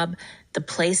job, the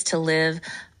place to live,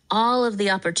 all of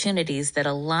the opportunities that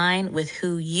align with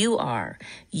who you are,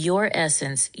 your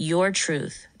essence, your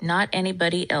truth, not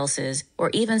anybody else's or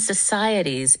even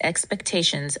society's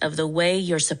expectations of the way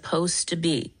you're supposed to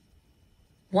be.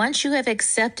 Once you have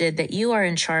accepted that you are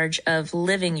in charge of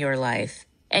living your life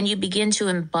and you begin to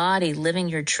embody living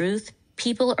your truth,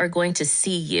 people are going to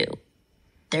see you.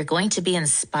 They're going to be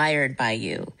inspired by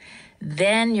you.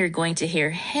 Then you're going to hear,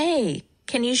 "Hey,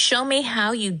 can you show me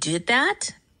how you did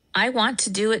that? I want to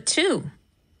do it too."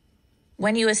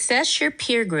 When you assess your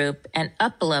peer group and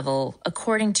up-level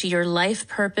according to your life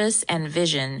purpose and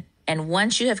vision, and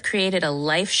once you have created a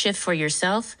life shift for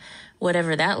yourself,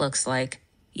 whatever that looks like,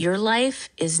 your life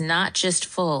is not just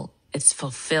full, it's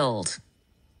fulfilled.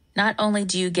 Not only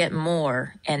do you get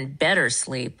more and better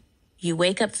sleep, you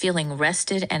wake up feeling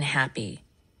rested and happy.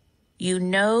 You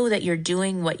know that you're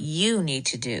doing what you need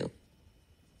to do.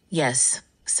 Yes,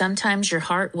 sometimes your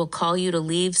heart will call you to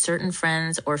leave certain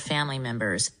friends or family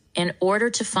members in order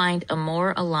to find a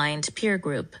more aligned peer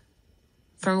group.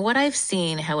 From what I've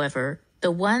seen, however,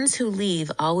 the ones who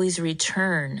leave always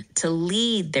return to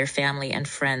lead their family and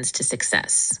friends to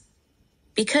success.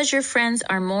 Because your friends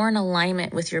are more in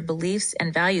alignment with your beliefs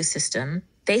and value system,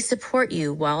 they support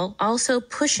you while also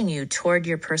pushing you toward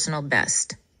your personal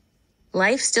best.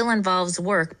 Life still involves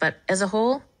work, but as a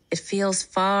whole, it feels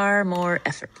far more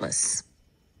effortless.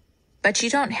 But you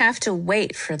don't have to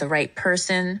wait for the right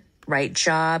person, right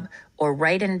job, or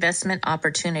right investment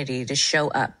opportunity to show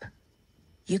up.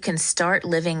 you can start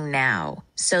living now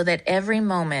so that every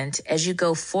moment as you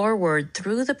go forward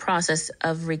through the process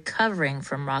of recovering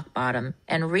from rock bottom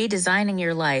and redesigning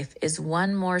your life is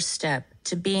one more step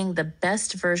to being the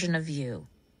best version of you,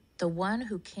 the one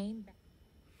who came back.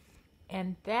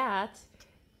 And that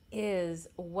is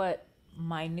what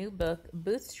my new book,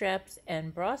 Bootstraps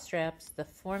and Bra Straps, The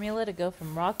Formula to Go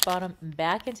from Rock Bottom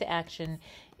Back into Action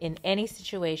in Any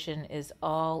Situation, is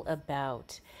all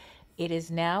about. It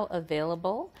is now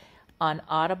available on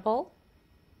Audible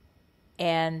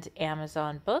and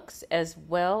Amazon Books, as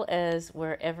well as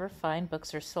wherever fine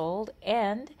books are sold.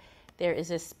 And there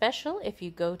is a special if you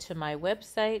go to my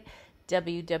website,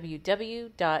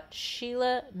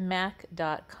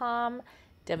 www.sheilamac.com,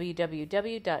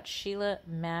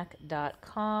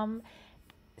 www.sheilamac.com.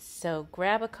 So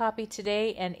grab a copy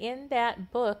today, and in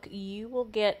that book you will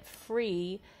get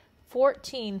 14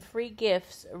 free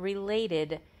gifts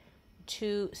related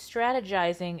to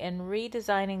strategizing and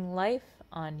redesigning life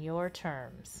on your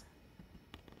terms.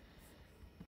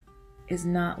 Is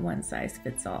not one size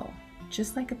fits all,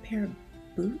 just like a pair of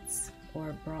boots or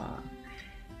a bra.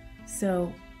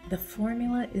 So the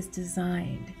formula is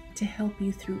designed to help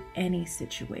you through any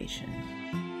situation.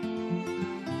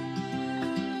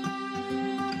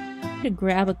 To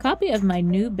grab a copy of my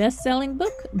new best-selling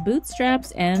book,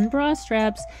 Bootstraps and Bra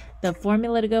Straps, The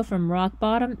Formula to Go from Rock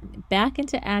Bottom Back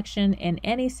into Action in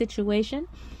Any Situation.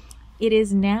 It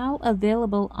is now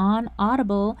available on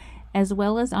Audible as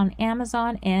well as on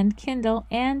Amazon and Kindle,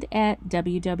 and at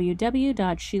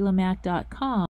www.sheilamac.com.